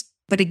use.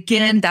 But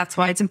again, that's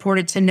why it's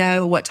important to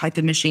know what type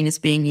of machine is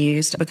being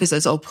used, because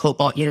those old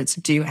Cobalt units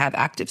do have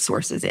active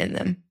sources in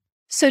them.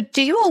 So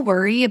do you all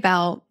worry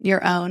about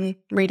your own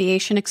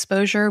radiation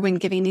exposure when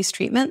giving these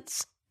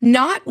treatments?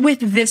 Not with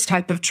this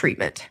type of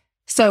treatment.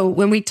 So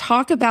when we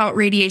talk about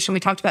radiation, we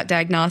talked about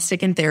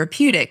diagnostic and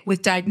therapeutic.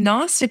 With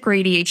diagnostic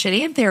radiation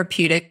and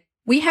therapeutic,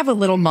 we have a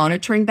little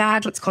monitoring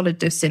badge, what's called a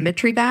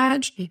dosimetry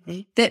badge,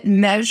 that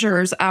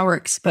measures our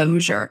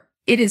exposure.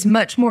 It is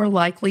much more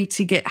likely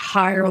to get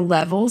higher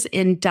levels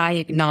in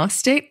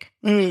diagnostic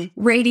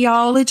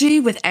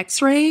radiology with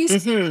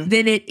x-rays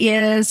than it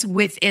is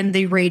within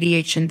the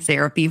radiation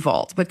therapy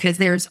vault, because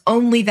there's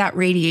only that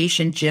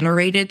radiation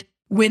generated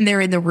when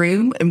they're in the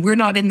room, and we're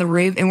not in the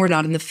room and we're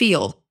not in the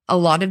field. A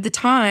lot of the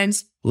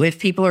times, if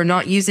people are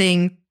not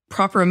using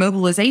proper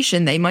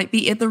immobilization, they might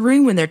be in the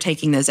room when they're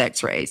taking those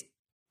x-rays.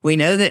 We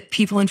know that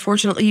people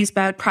unfortunately use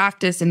bad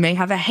practice and may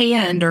have a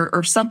hand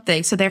or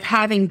something, so they're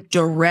having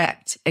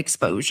direct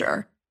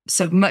exposure.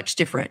 So much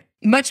different,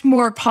 much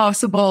more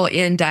possible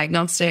in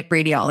diagnostic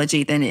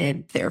radiology than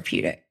in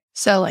therapeutic.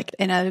 So like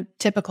in a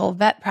typical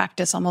vet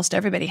practice, almost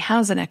everybody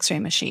has an x-ray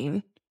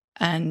machine.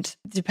 And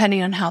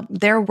depending on how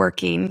they're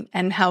working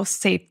and how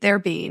safe they're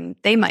being,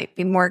 they might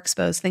be more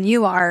exposed than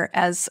you are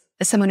as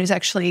someone who's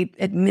actually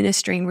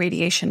administering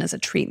radiation as a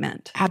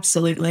treatment.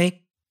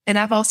 Absolutely. And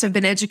I've also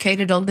been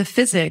educated on the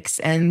physics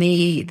and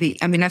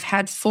I've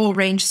had full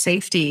range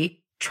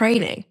safety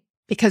training.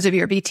 Because of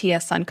your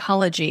BTS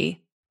oncology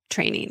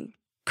training.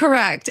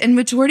 Correct. And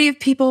majority of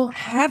people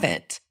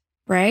haven't,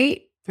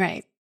 right?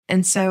 Right.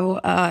 And so,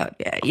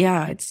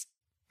 it's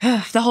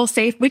the whole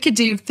we could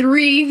do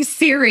 3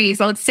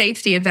 series on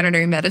safety in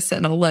veterinary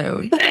medicine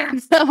alone.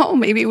 Oh,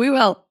 maybe we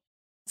will.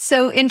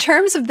 So in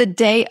terms of the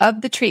day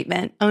of the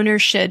treatment,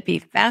 owners should be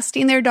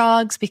fasting their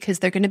dogs because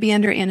they're going to be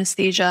under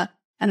anesthesia.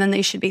 And then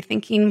they should be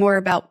thinking more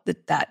about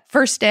that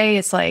first day.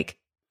 It's like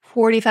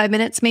 45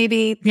 minutes,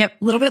 maybe.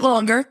 Yep. A little bit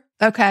longer.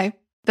 Okay.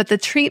 But the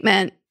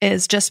treatment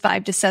is just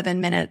 5 to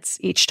 7 minutes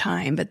each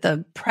time. But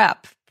the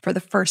prep for the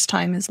first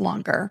time is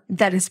longer.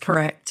 That is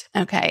correct.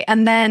 Okay.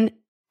 And then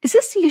is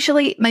this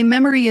usually, my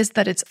memory is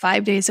that it's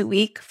 5 days a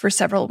week for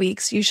several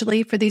weeks,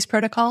 usually for these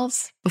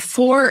protocols?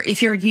 Before,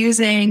 if you're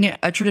using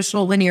a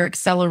traditional linear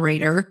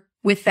accelerator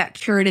with that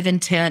curative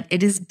intent,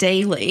 it is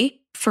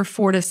daily for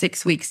 4 to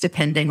 6 weeks,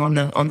 depending on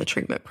the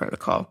treatment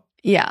protocol.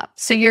 Yeah.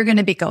 So you're going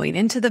to be going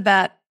into the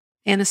vet,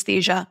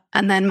 anesthesia,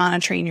 and then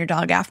monitoring your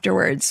dog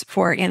afterwards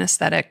for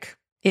anesthetic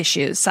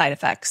issues, side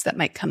effects that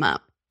might come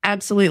up.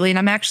 Absolutely. And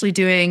I'm actually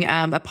doing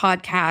a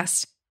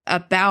podcast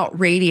about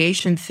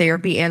radiation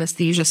therapy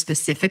anesthesia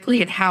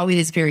specifically and how it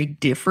is very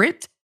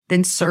different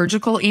than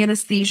surgical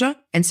anesthesia.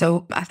 And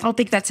so I don't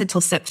think that's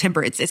until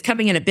September. It's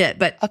coming in a bit,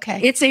 but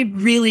It's a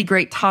really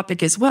great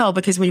topic as well,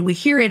 because when we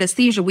hear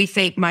anesthesia, we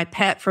think my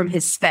pet from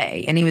his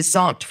spay and he was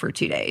zonked for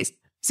 2 days.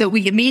 So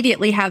we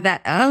immediately have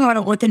that, I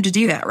don't want them to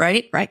do that,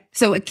 right? Right.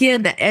 So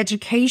again, the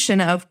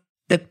education of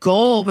the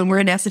goal when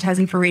we're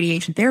anesthetizing for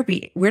radiation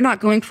therapy, we're not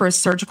going for a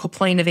surgical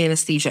plane of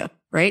anesthesia,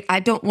 right? I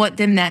don't want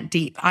them that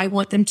deep. I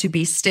want them to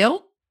be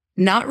still,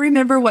 not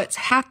remember what's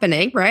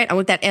happening, right? I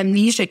want that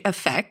amnesic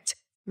effect.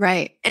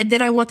 Right. And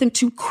then I want them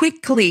to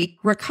quickly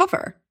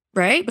recover,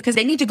 right? Because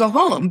they need to go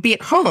home, be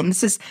at home.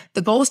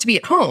 The goal is to be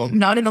at home,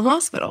 not in the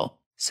hospital.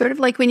 Sort of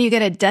like when you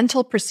get a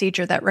dental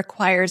procedure that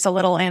requires a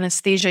little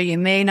anesthesia, you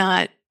may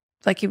not,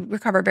 you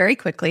recover very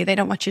quickly. They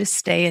don't want you to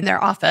stay in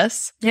their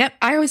office. Yep.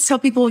 I always tell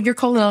people your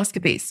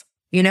colonoscopies,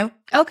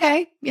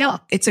 Okay. Yeah.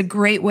 It's a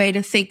great way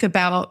to think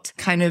about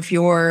kind of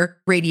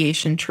your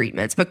radiation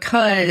treatments,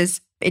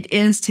 because it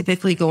is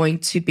typically going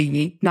to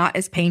be not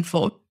as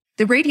painful.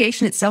 The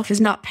radiation itself is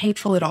not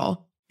painful at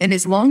all. And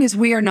as long as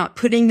we are not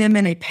putting them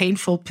in a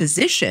painful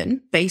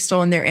position based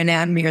on their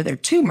anatomy or their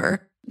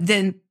tumor,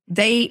 then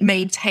they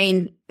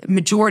maintain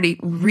majority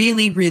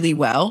really, really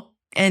well.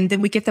 And then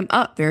we get them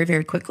up very,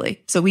 very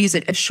quickly. So we use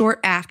a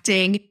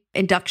short-acting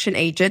induction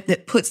agent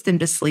that puts them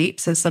to sleep.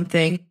 So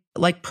something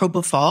like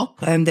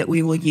propofol that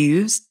we will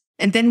use.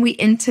 And then we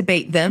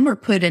intubate them or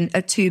put in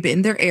a tube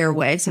in their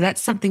airway. So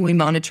that's something we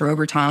monitor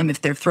over time.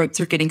 If their throats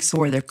are getting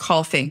sore, they're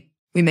coughing,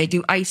 we may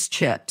do ice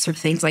chips or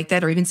things like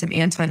that, or even some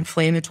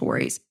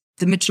anti-inflammatories.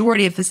 The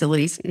majority of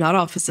facilities, not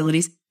all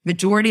facilities,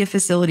 majority of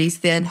facilities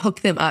then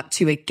hook them up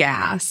to a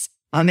gas,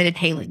 an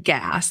inhalant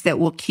gas that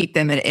will keep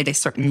them at a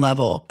certain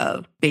level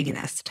of being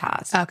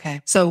anesthetized.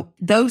 Okay. So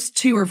those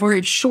two are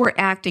very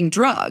short-acting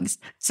drugs.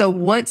 So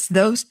once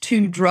those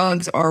two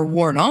drugs are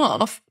worn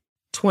off,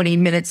 20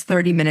 minutes,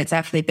 30 minutes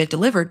after they've been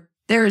delivered,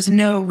 there is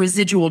no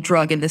residual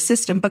drug in the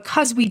system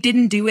because we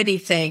didn't do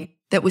anything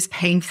that was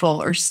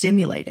painful or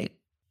stimulating.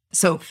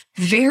 So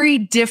very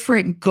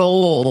different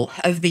goal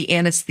of the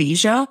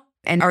anesthesia.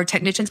 And our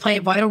technicians play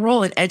a vital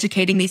role in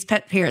educating these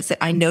pet parents that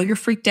I know you're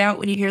freaked out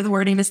when you hear the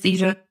word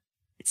anesthesia.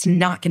 It's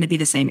not going to be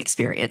the same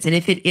experience. And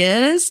if it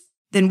is,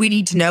 then we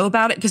need to know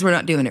about it because we're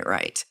not doing it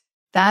right.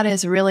 That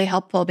is really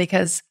helpful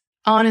because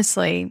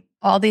honestly,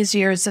 all these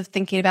years of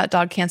thinking about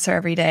dog cancer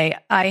every day,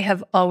 I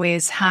have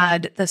always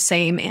had the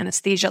same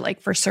anesthesia,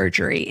 like for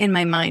surgery in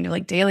my mind,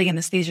 like daily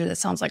anesthesia. That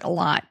sounds like a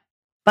lot,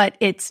 but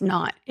it's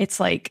not. It's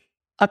like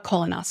a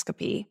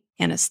colonoscopy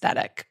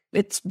anesthetic.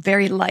 It's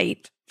very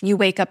light. You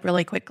wake up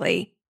really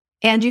quickly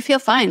and you feel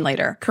fine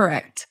later.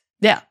 Correct.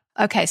 Yeah.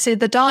 Okay. So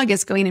the dog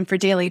is going in for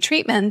daily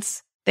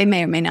treatments. They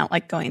may or may not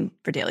like going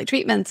for daily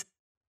treatments,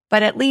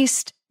 but at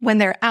least when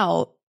they're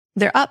out,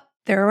 they're up,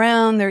 they're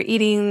around, they're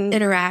eating,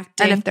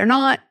 interacting. And if they're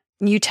not,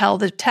 you tell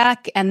the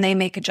tech and they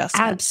make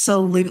adjustments.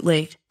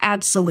 Absolutely.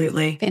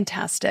 Absolutely.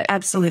 Fantastic.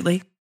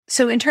 Absolutely.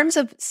 So in terms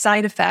of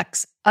side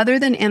effects, other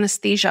than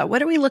anesthesia,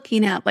 what are we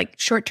looking at, like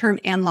short-term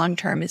and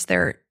long-term? Is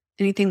there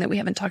anything that we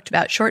haven't talked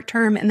about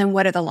short-term? And then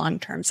what are the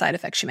long-term side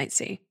effects you might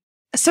see?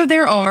 So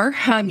there are,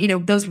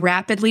 those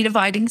rapidly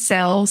dividing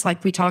cells,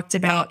 like we talked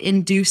about,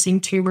 inducing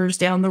tumors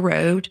down the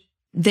road.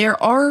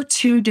 There are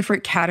two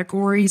different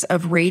categories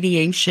of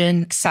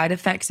radiation side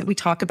effects that we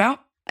talk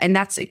about, and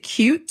that's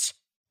acute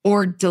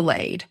or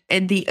delayed.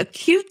 And the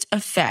acute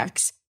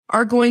effects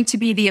are going to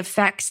be the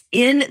effects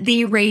in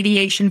the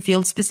radiation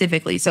field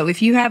specifically. So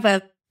if you have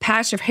a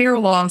patch of hair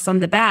loss on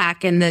the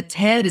back and the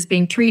head is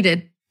being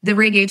treated, the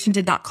radiation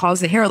did not cause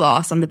the hair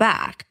loss on the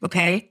back,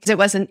 okay? Because it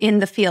wasn't in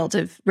the field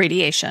of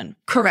radiation.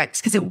 Correct,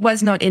 because it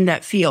was not in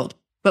that field.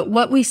 But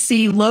what we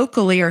see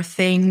locally are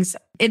things,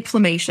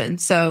 inflammation.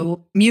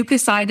 So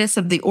mucositis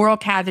of the oral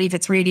cavity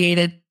that's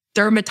radiated,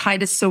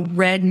 dermatitis, so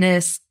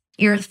redness,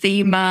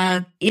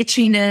 erythema,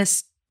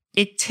 itchiness.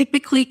 It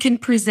typically can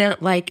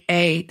present like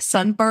a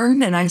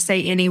sunburn, and I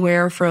say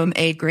anywhere from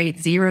a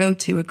grade 0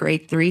 to a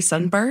grade 3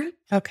 sunburn.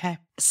 Okay.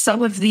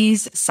 Some of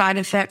these side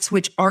effects,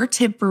 which are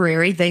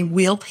temporary, they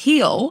will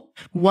heal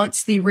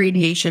once the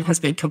radiation has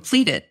been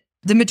completed.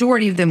 The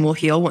majority of them will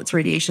heal once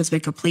radiation has been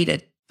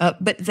completed,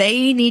 but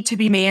they need to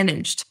be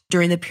managed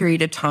during the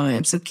period of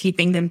time. So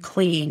keeping them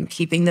clean,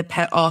 keeping the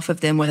pet off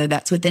of them, whether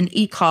that's with an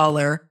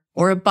e-collar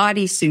or a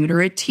bodysuit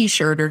or a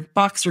t-shirt or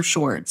boxer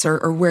shorts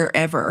or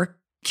wherever,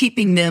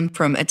 keeping them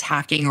from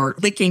attacking or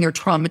licking or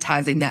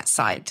traumatizing that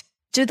site.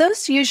 Do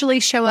those usually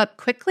show up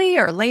quickly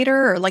or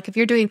later? Or like if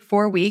you're doing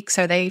 4 weeks,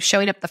 are they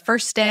showing up the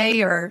first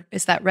day, or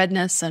is that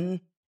redness and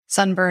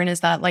sunburn,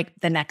 is that like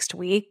the next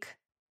week?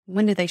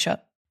 When do they show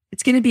up?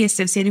 It's going to be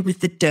associated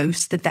with the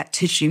dose that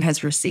tissue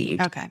has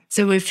received. Okay.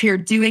 So if you're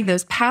doing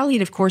those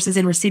palliative courses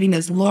and receiving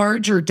those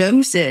larger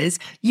doses,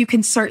 you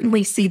can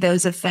certainly see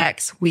those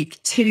effects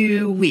week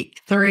 2,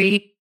 week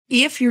 3.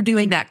 If you're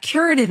doing that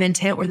curative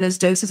intent where those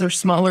doses are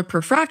smaller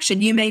per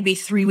fraction, you may be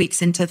 3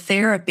 weeks into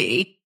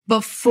therapy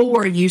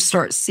before you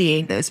start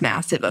seeing those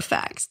massive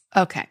effects.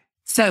 Okay.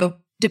 So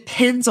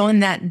depends on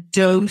that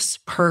dose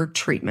per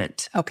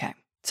treatment. Okay.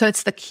 So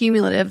it's the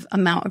cumulative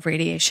amount of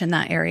radiation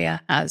that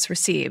area has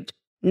received,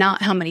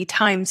 not how many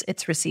times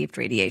it's received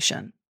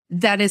radiation.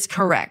 That is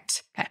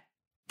correct. Okay.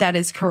 That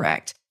is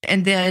correct.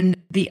 And then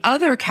the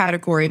other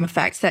category of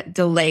effects, that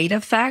delayed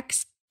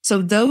effects.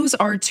 So those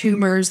are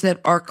tumors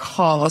that are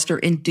caused or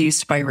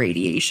induced by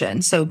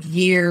radiation. So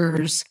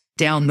years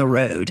down the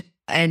road.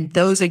 And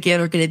those, again,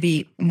 are going to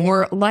be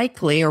more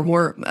likely or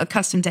more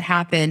accustomed to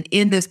happen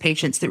in those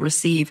patients that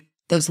receive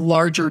those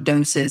larger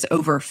doses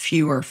over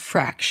fewer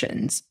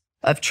fractions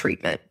of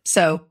treatment.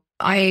 So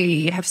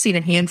I have seen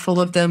a handful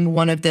of them.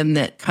 One of them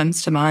that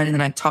comes to mind and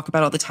that I talk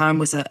about all the time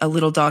was a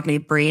little dog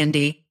named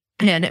Brandy.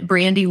 And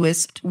Brandy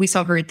we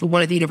saw her at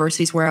one of the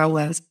universities where I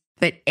was,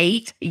 but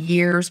 8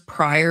 years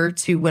prior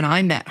to when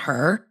I met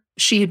her,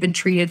 she had been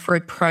treated for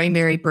a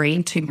primary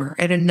brain tumor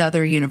at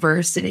another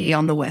university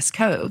on the West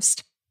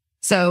Coast.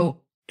 So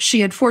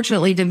she had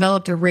fortunately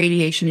developed a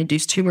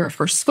radiation-induced tumor of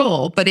her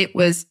skull, but it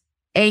was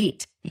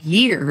 8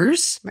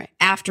 years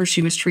after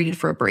she was treated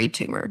for a brain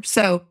tumor.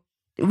 So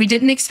we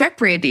didn't expect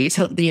Brandy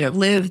to,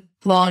 live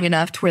long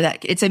enough to where that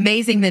it's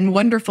amazing and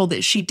wonderful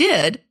that she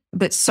did,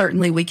 but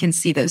certainly we can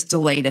see those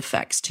delayed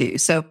effects too.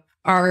 So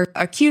our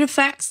acute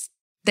effects,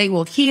 they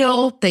will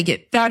heal, they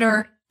get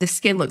better, the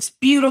skin looks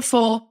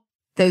beautiful.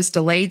 Those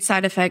delayed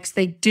side effects,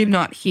 they do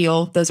not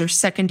heal. Those are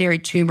secondary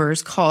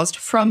tumors caused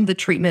from the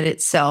treatment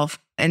itself,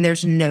 and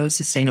there's no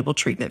sustainable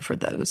treatment for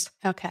those.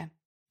 Okay.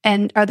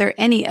 And are there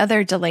any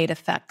other delayed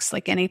effects,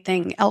 like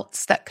anything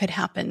else that could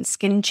happen?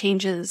 Skin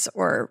changes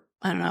or,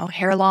 I don't know,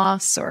 hair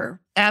loss or?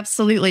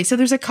 Absolutely. So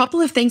there's a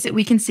couple of things that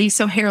we can see.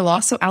 So hair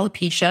loss, so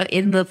alopecia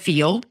in the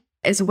field,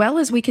 as well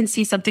as we can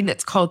see something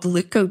that's called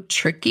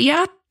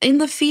leukotrichia in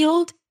the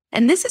field.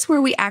 And this is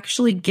where we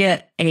actually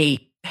get a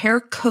hair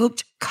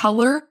coat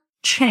color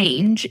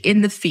change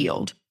in the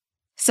field.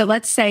 So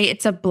let's say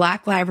it's a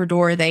black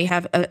Labrador. They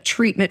have a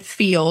treatment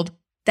field.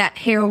 That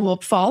hair will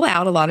fall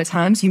out a lot of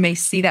times. You may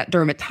see that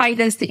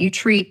dermatitis that you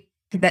treat.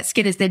 That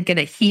skin is then going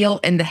to heal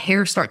and the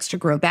hair starts to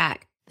grow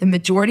back. The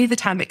majority of the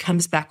time it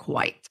comes back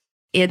white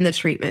in the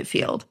treatment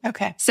field.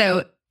 Okay.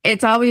 So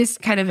it's always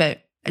kind of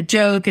a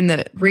joke in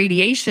the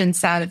radiation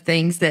side of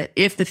things that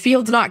if the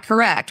field's not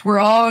correct, we're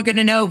all going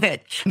to know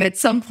it at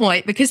some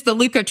point because the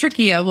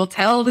leukotrichia will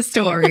tell the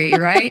story,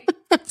 right?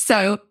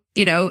 So,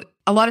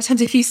 a lot of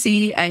times if you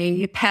see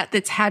a pet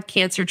that's had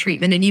cancer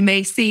treatment and you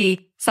may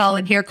see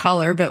solid hair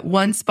color, but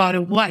one spot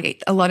of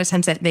white, a lot of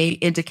times that may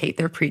indicate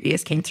their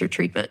previous cancer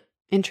treatment.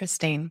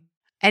 Interesting.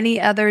 Any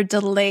other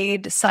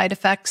delayed side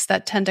effects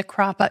that tend to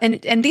crop up?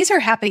 And these are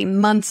happening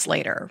months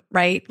later,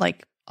 right?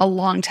 Like a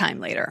long time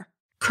later.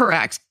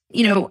 Correct.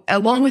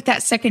 Along with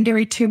that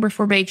secondary tumor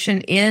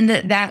formation in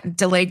that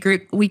delayed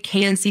group, we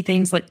can see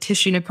things like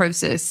tissue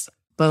necrosis,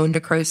 bone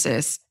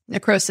necrosis.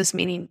 Necrosis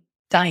meaning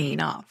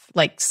dying off,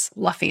 like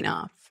sloughing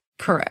off.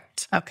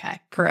 Correct. Okay.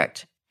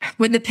 Correct.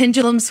 When the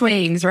pendulum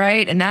swings,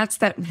 right? And that's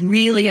that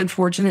really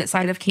unfortunate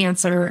side of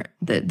cancer,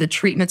 the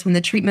treatments, when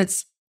the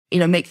treatments,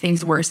 make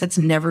things worse, that's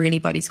never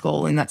anybody's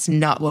goal. And that's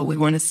not what we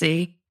want to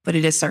see, but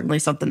it is certainly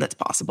something that's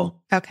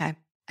possible. Okay.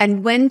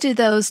 And when do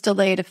those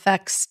delayed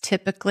effects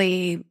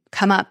typically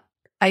come up?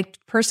 I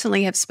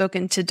personally have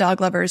spoken to dog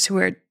lovers who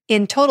are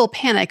in total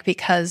panic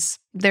because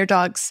their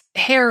dog's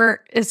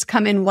hair is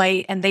come in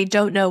white and they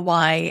don't know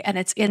why. And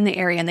it's in the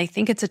area and they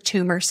think it's a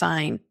tumor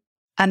sign.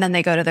 And then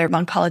they go to their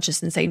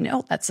oncologist and say,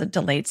 no, that's a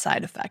delayed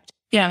side effect.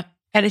 Yeah.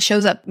 And it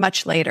shows up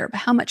much later.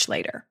 But how much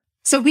later?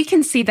 So we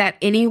can see that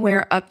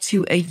anywhere up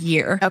to a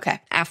year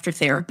after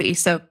therapy.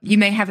 So you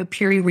may have a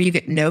period where you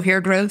get no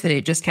hair growth and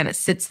it just kind of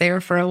sits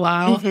there for a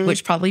while,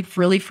 which probably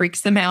really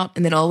freaks them out.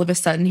 And then all of a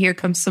sudden here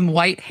comes some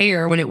white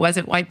hair when it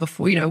wasn't white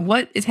before.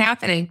 What is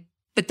happening?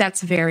 But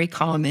that's very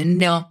common.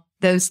 Now,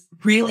 those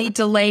really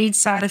delayed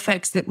side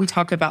effects that we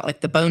talk about,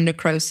 like the bone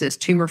necrosis,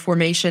 tumor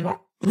formation,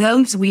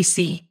 those we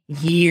see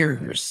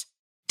years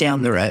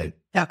down the road.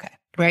 Okay.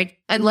 Right?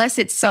 Unless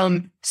it's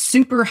some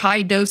super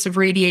high dose of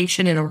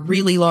radiation in a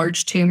really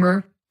large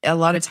tumor, a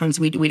lot of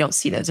times we don't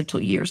see those until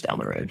years down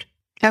the road.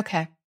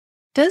 Okay.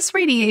 Does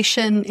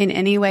radiation in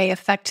any way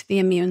affect the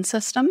immune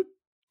system?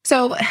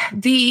 So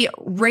the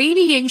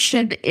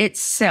radiation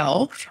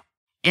itself,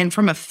 and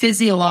from a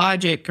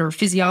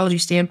physiology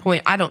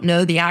standpoint, I don't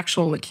know the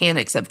actual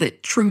mechanics of the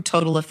true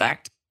total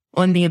effect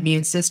on the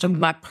immune system.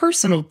 My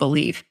personal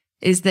belief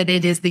is that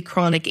it is the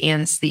chronic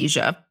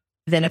anesthesia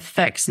that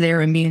affects their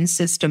immune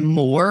system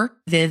more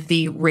than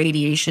the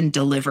radiation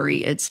delivery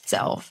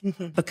itself,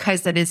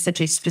 because that is such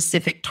a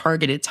specific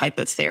targeted type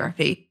of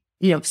therapy.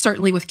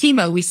 Certainly with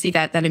chemo, we see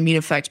that immune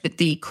effect, but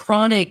the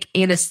chronic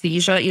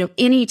anesthesia,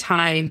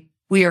 anytime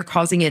we are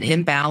causing an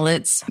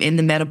imbalance in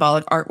the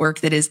metabolic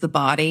artwork that is the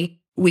body,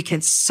 we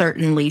can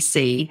certainly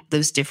see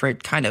those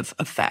different kind of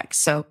effects.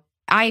 So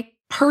I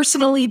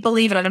personally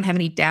believe, and I don't have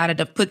any data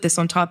to put this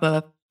on top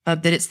of,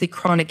 that it's the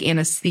chronic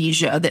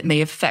anesthesia that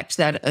may affect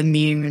that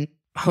immune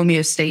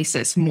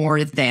homeostasis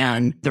more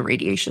than the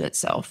radiation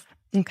itself.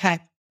 Okay.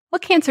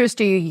 What cancers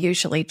do you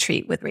usually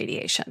treat with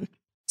radiation?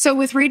 So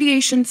with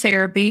radiation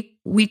therapy,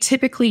 we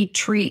typically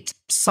treat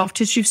soft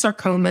tissue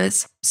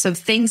sarcomas, so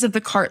things of the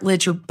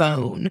cartilage or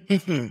bone.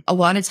 A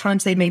lot of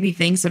times they may be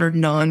things that are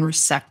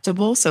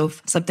non-resectable, so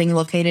something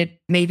located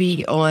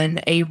maybe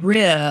on a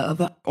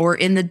rib or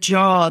in the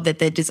jaw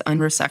that is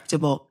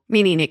unresectable.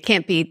 Meaning it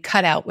can't be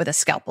cut out with a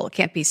scalpel. It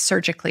can't be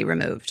surgically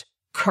removed.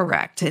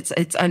 Correct.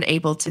 It's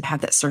unable to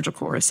have that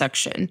surgical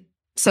resection.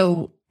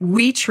 So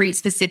we treat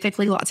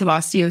specifically lots of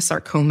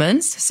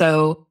osteosarcomas,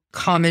 so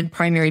common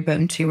primary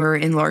bone tumor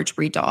in large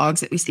breed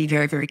dogs that we see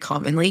very, very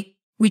commonly.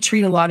 We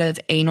treat a lot of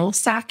anal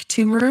sac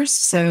tumors.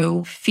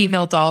 So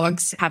female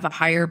dogs have a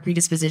higher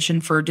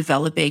predisposition for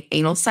developing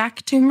anal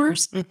sac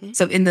tumors.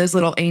 So in those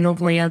little anal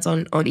glands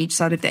on each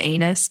side of the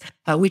anus,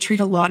 we treat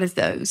a lot of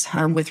those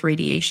with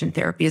radiation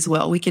therapy as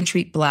well. We can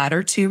treat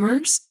bladder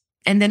tumors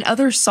and then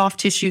other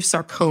soft tissue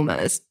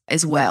sarcomas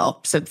as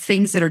well. So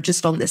things that are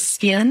just on the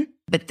skin,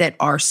 but that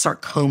are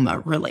sarcoma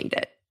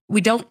related. We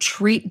don't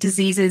treat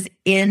diseases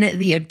in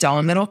the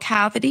abdominal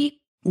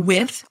cavity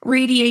with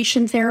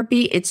radiation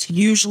therapy. It's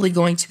usually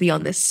going to be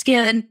on the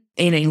skin,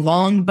 in a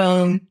long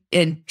bone,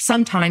 and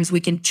sometimes we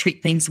can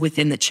treat things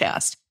within the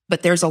chest.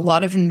 But there's a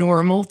lot of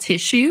normal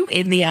tissue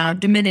in the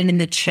abdomen and in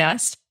the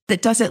chest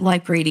that doesn't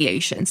like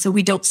radiation. So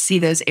we don't see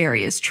those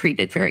areas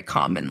treated very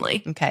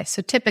commonly. Okay.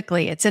 So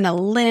typically it's in a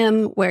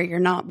limb where you're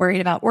not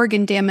worried about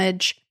organ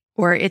damage,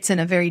 or it's in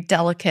a very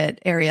delicate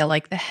area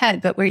like the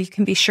head, but where you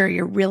can be sure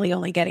you're really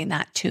only getting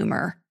that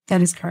tumor.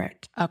 That is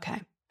correct. Okay.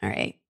 All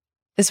right.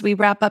 As we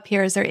wrap up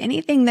here, is there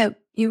anything that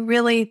you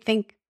really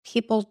think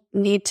people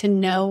need to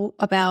know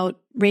about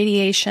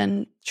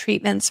radiation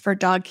treatments for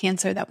dog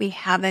cancer that we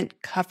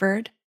haven't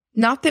covered?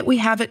 Not that we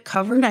haven't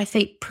covered. I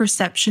think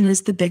perception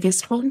is the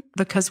biggest one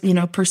because,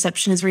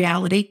 perception is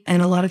reality.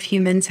 And a lot of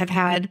humans have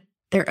had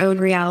their own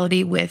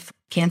reality with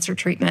cancer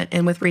treatment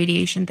and with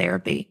radiation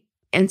therapy.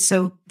 And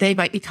so they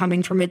might be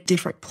coming from a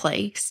different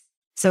place.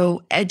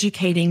 So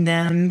educating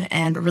them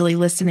and really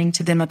listening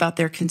to them about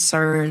their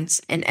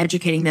concerns and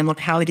educating them on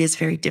how it is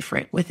very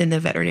different within the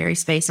veterinary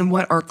space and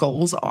what our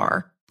goals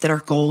are, that our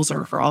goals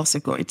are also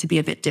going to be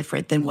a bit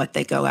different than what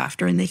they go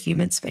after in the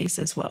human space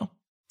as well.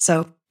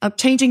 So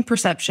changing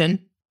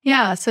perception.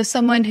 Yeah. So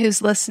someone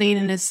who's listening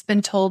and has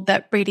been told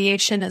that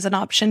radiation is an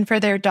option for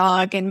their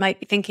dog and might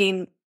be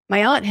thinking,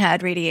 my aunt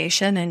had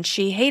radiation and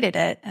she hated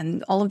it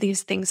and all of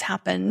these things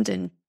happened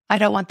and I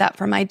don't want that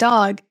for my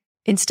dog.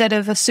 Instead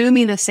of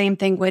assuming the same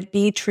thing would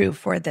be true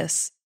for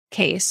this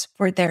case,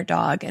 for their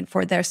dog and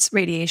for their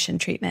radiation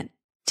treatment,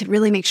 to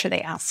really make sure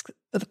they ask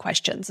the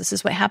questions. This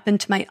is what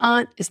happened to my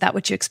aunt. Is that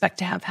what you expect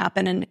to have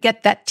happen? And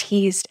get that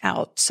teased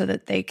out so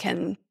that they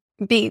can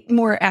be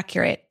more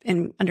accurate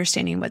in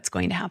understanding what's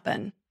going to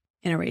happen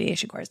in a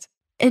radiation course.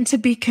 And to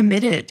be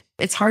committed.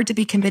 It's hard to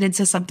be committed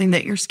to something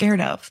that you're scared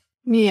of.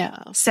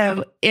 Yeah.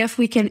 So if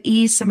we can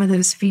ease some of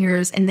those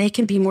fears and they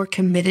can be more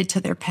committed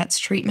to their pet's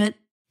treatment,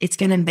 it's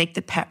going to make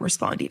the pet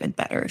respond even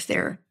better if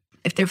they're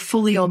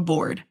fully on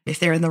board, if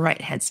they're in the right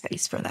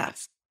headspace for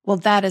that. Well,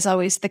 that is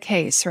always the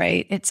case,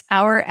 right? It's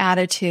our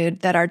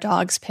attitude that our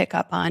dogs pick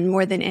up on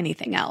more than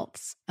anything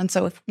else. And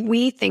so if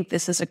we think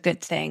this is a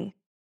good thing,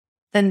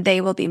 then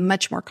they will be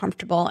much more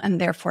comfortable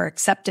and therefore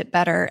accept it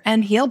better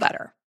and heal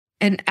better.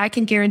 And I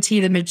can guarantee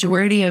the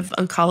majority of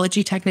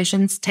oncology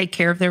technicians take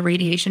care of their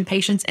radiation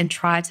patients and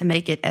try to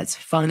make it as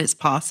fun as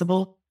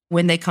possible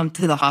when they come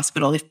to the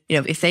hospital.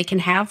 If they can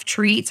have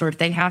treats or if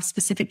they have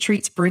specific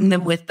treats, bring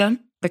them with them.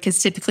 Because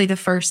typically the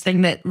first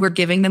thing that we're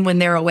giving them when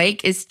they're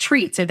awake is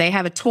treats. If they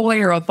have a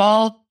toy or a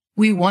ball,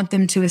 we want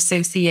them to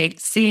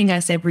associate seeing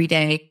us every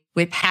day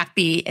with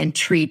happy and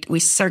treat. We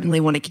certainly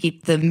want to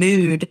keep the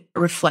mood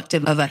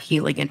reflective of a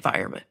healing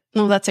environment.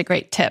 Well, that's a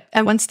great tip.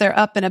 And once they're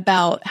up and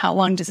about, how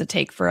long does it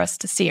take for us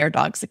to see our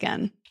dogs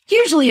again?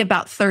 Usually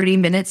about 30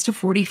 minutes to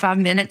 45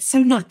 minutes, so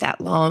not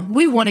that long.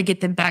 We want to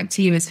get them back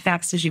to you as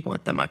fast as you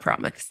want them, I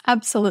promise.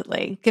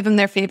 Absolutely. Give them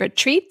their favorite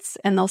treats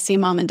and they'll see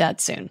mom and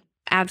dad soon.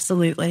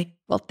 Absolutely.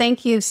 Well,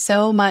 thank you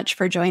so much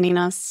for joining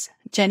us,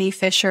 Jenny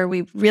Fisher.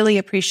 We really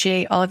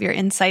appreciate all of your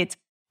insights.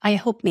 I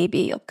hope maybe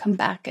you'll come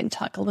back and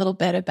talk a little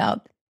bit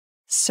about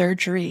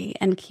surgery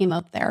and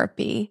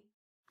chemotherapy.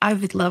 I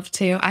would love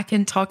to. I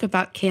can talk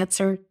about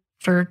cancer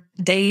for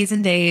days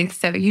and days,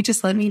 so you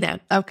just let me know.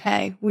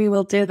 Okay, we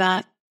will do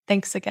that.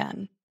 Thanks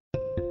again.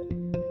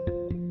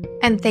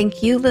 And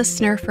thank you,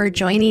 listener, for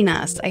joining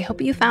us. I hope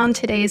you found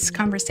today's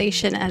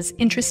conversation as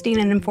interesting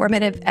and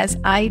informative as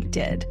I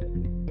did.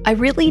 I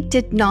really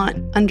did not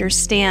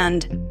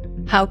understand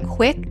how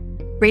quick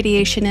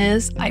radiation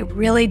is. I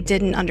really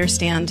didn't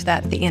understand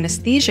that the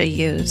anesthesia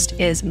used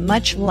is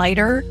much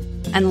lighter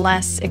and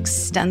less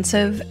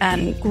extensive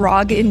and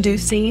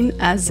grog-inducing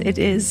as it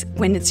is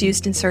when it's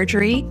used in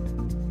surgery.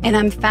 And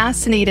I'm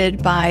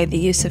fascinated by the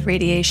use of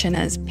radiation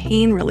as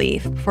pain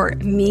relief for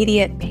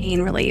immediate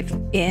pain relief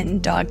in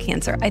dog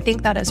cancer. I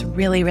think that is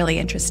really, really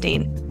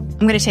interesting.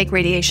 I'm going to take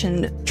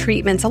radiation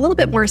treatments a little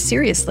bit more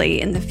seriously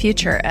in the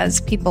future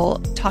as people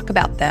talk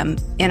about them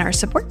in our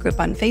support group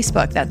on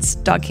Facebook. That's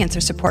Dog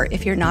Cancer Support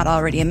if you're not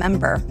already a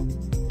member.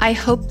 I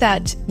hope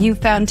that you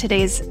found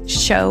today's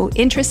show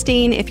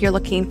interesting. If you're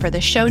looking for the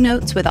show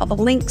notes with all the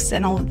links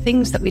and all the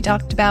things that we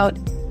talked about,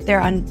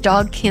 they're on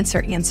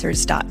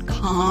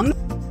dogcanceranswers.com.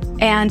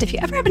 And if you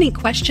ever have any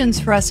questions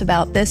for us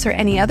about this or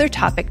any other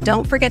topic,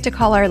 don't forget to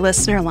call our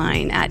listener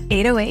line at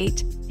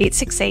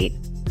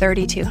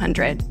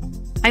 808-868-3200.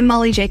 I'm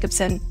Molly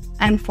Jacobson,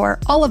 and for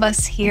all of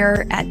us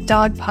here at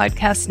Dog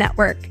Podcast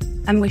Network,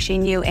 I'm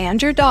wishing you and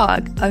your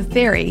dog a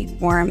very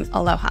warm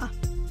aloha.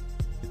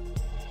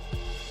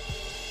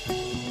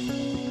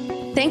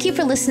 Thank you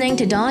for listening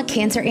to Dog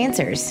Cancer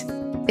Answers.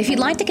 If you'd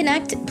like to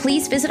connect,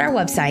 please visit our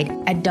website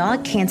at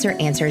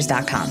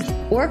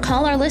dogcanceranswers.com or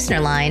call our listener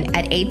line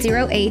at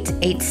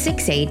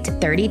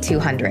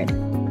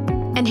 808-868-3200.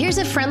 And here's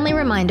a friendly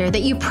reminder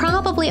that you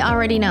probably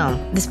already know.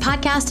 This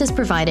podcast is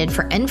provided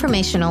for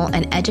informational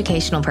and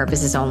educational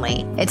purposes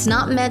only. It's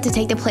not meant to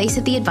take the place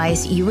of the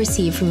advice you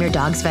receive from your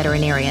dog's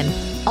veterinarian.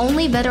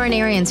 Only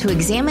veterinarians who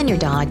examine your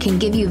dog can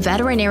give you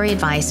veterinary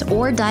advice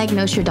or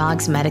diagnose your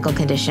dog's medical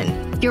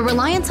condition. Your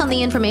reliance on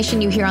the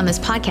information you hear on this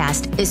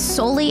podcast is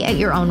solely at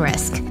your own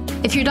risk.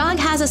 If your dog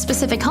has a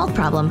specific health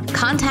problem,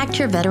 contact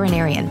your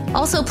veterinarian.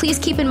 Also, please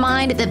keep in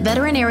mind that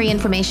veterinary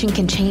information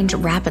can change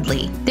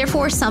rapidly.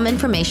 Therefore, some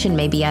information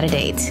may be out of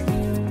date.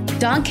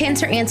 Dog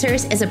Cancer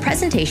Answers is a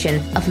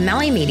presentation of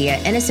Maui Media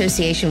in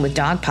association with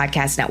Dog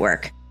Podcast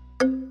Network.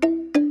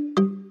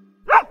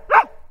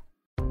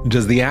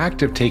 Does the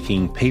act of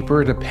taking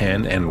paper to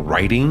pen and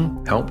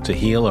writing help to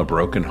heal a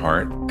broken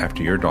heart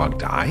after your dog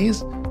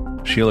dies?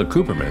 Sheila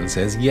Cooperman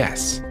says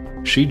yes.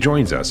 She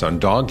joins us on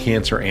Dog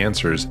Cancer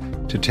Answers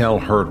to tell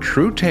her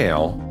true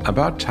tale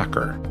about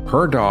Tucker,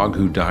 her dog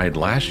who died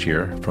last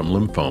year from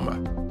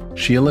lymphoma.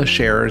 Sheila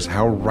shares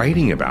how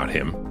writing about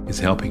him is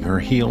helping her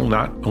heal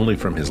not only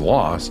from his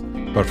loss,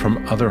 but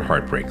from other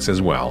heartbreaks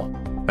as well.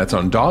 That's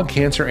on Dog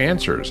Cancer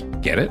Answers.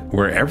 Get it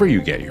wherever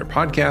you get your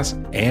podcasts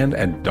and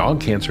at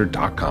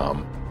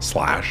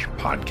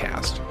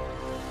dogcancer.com/podcast.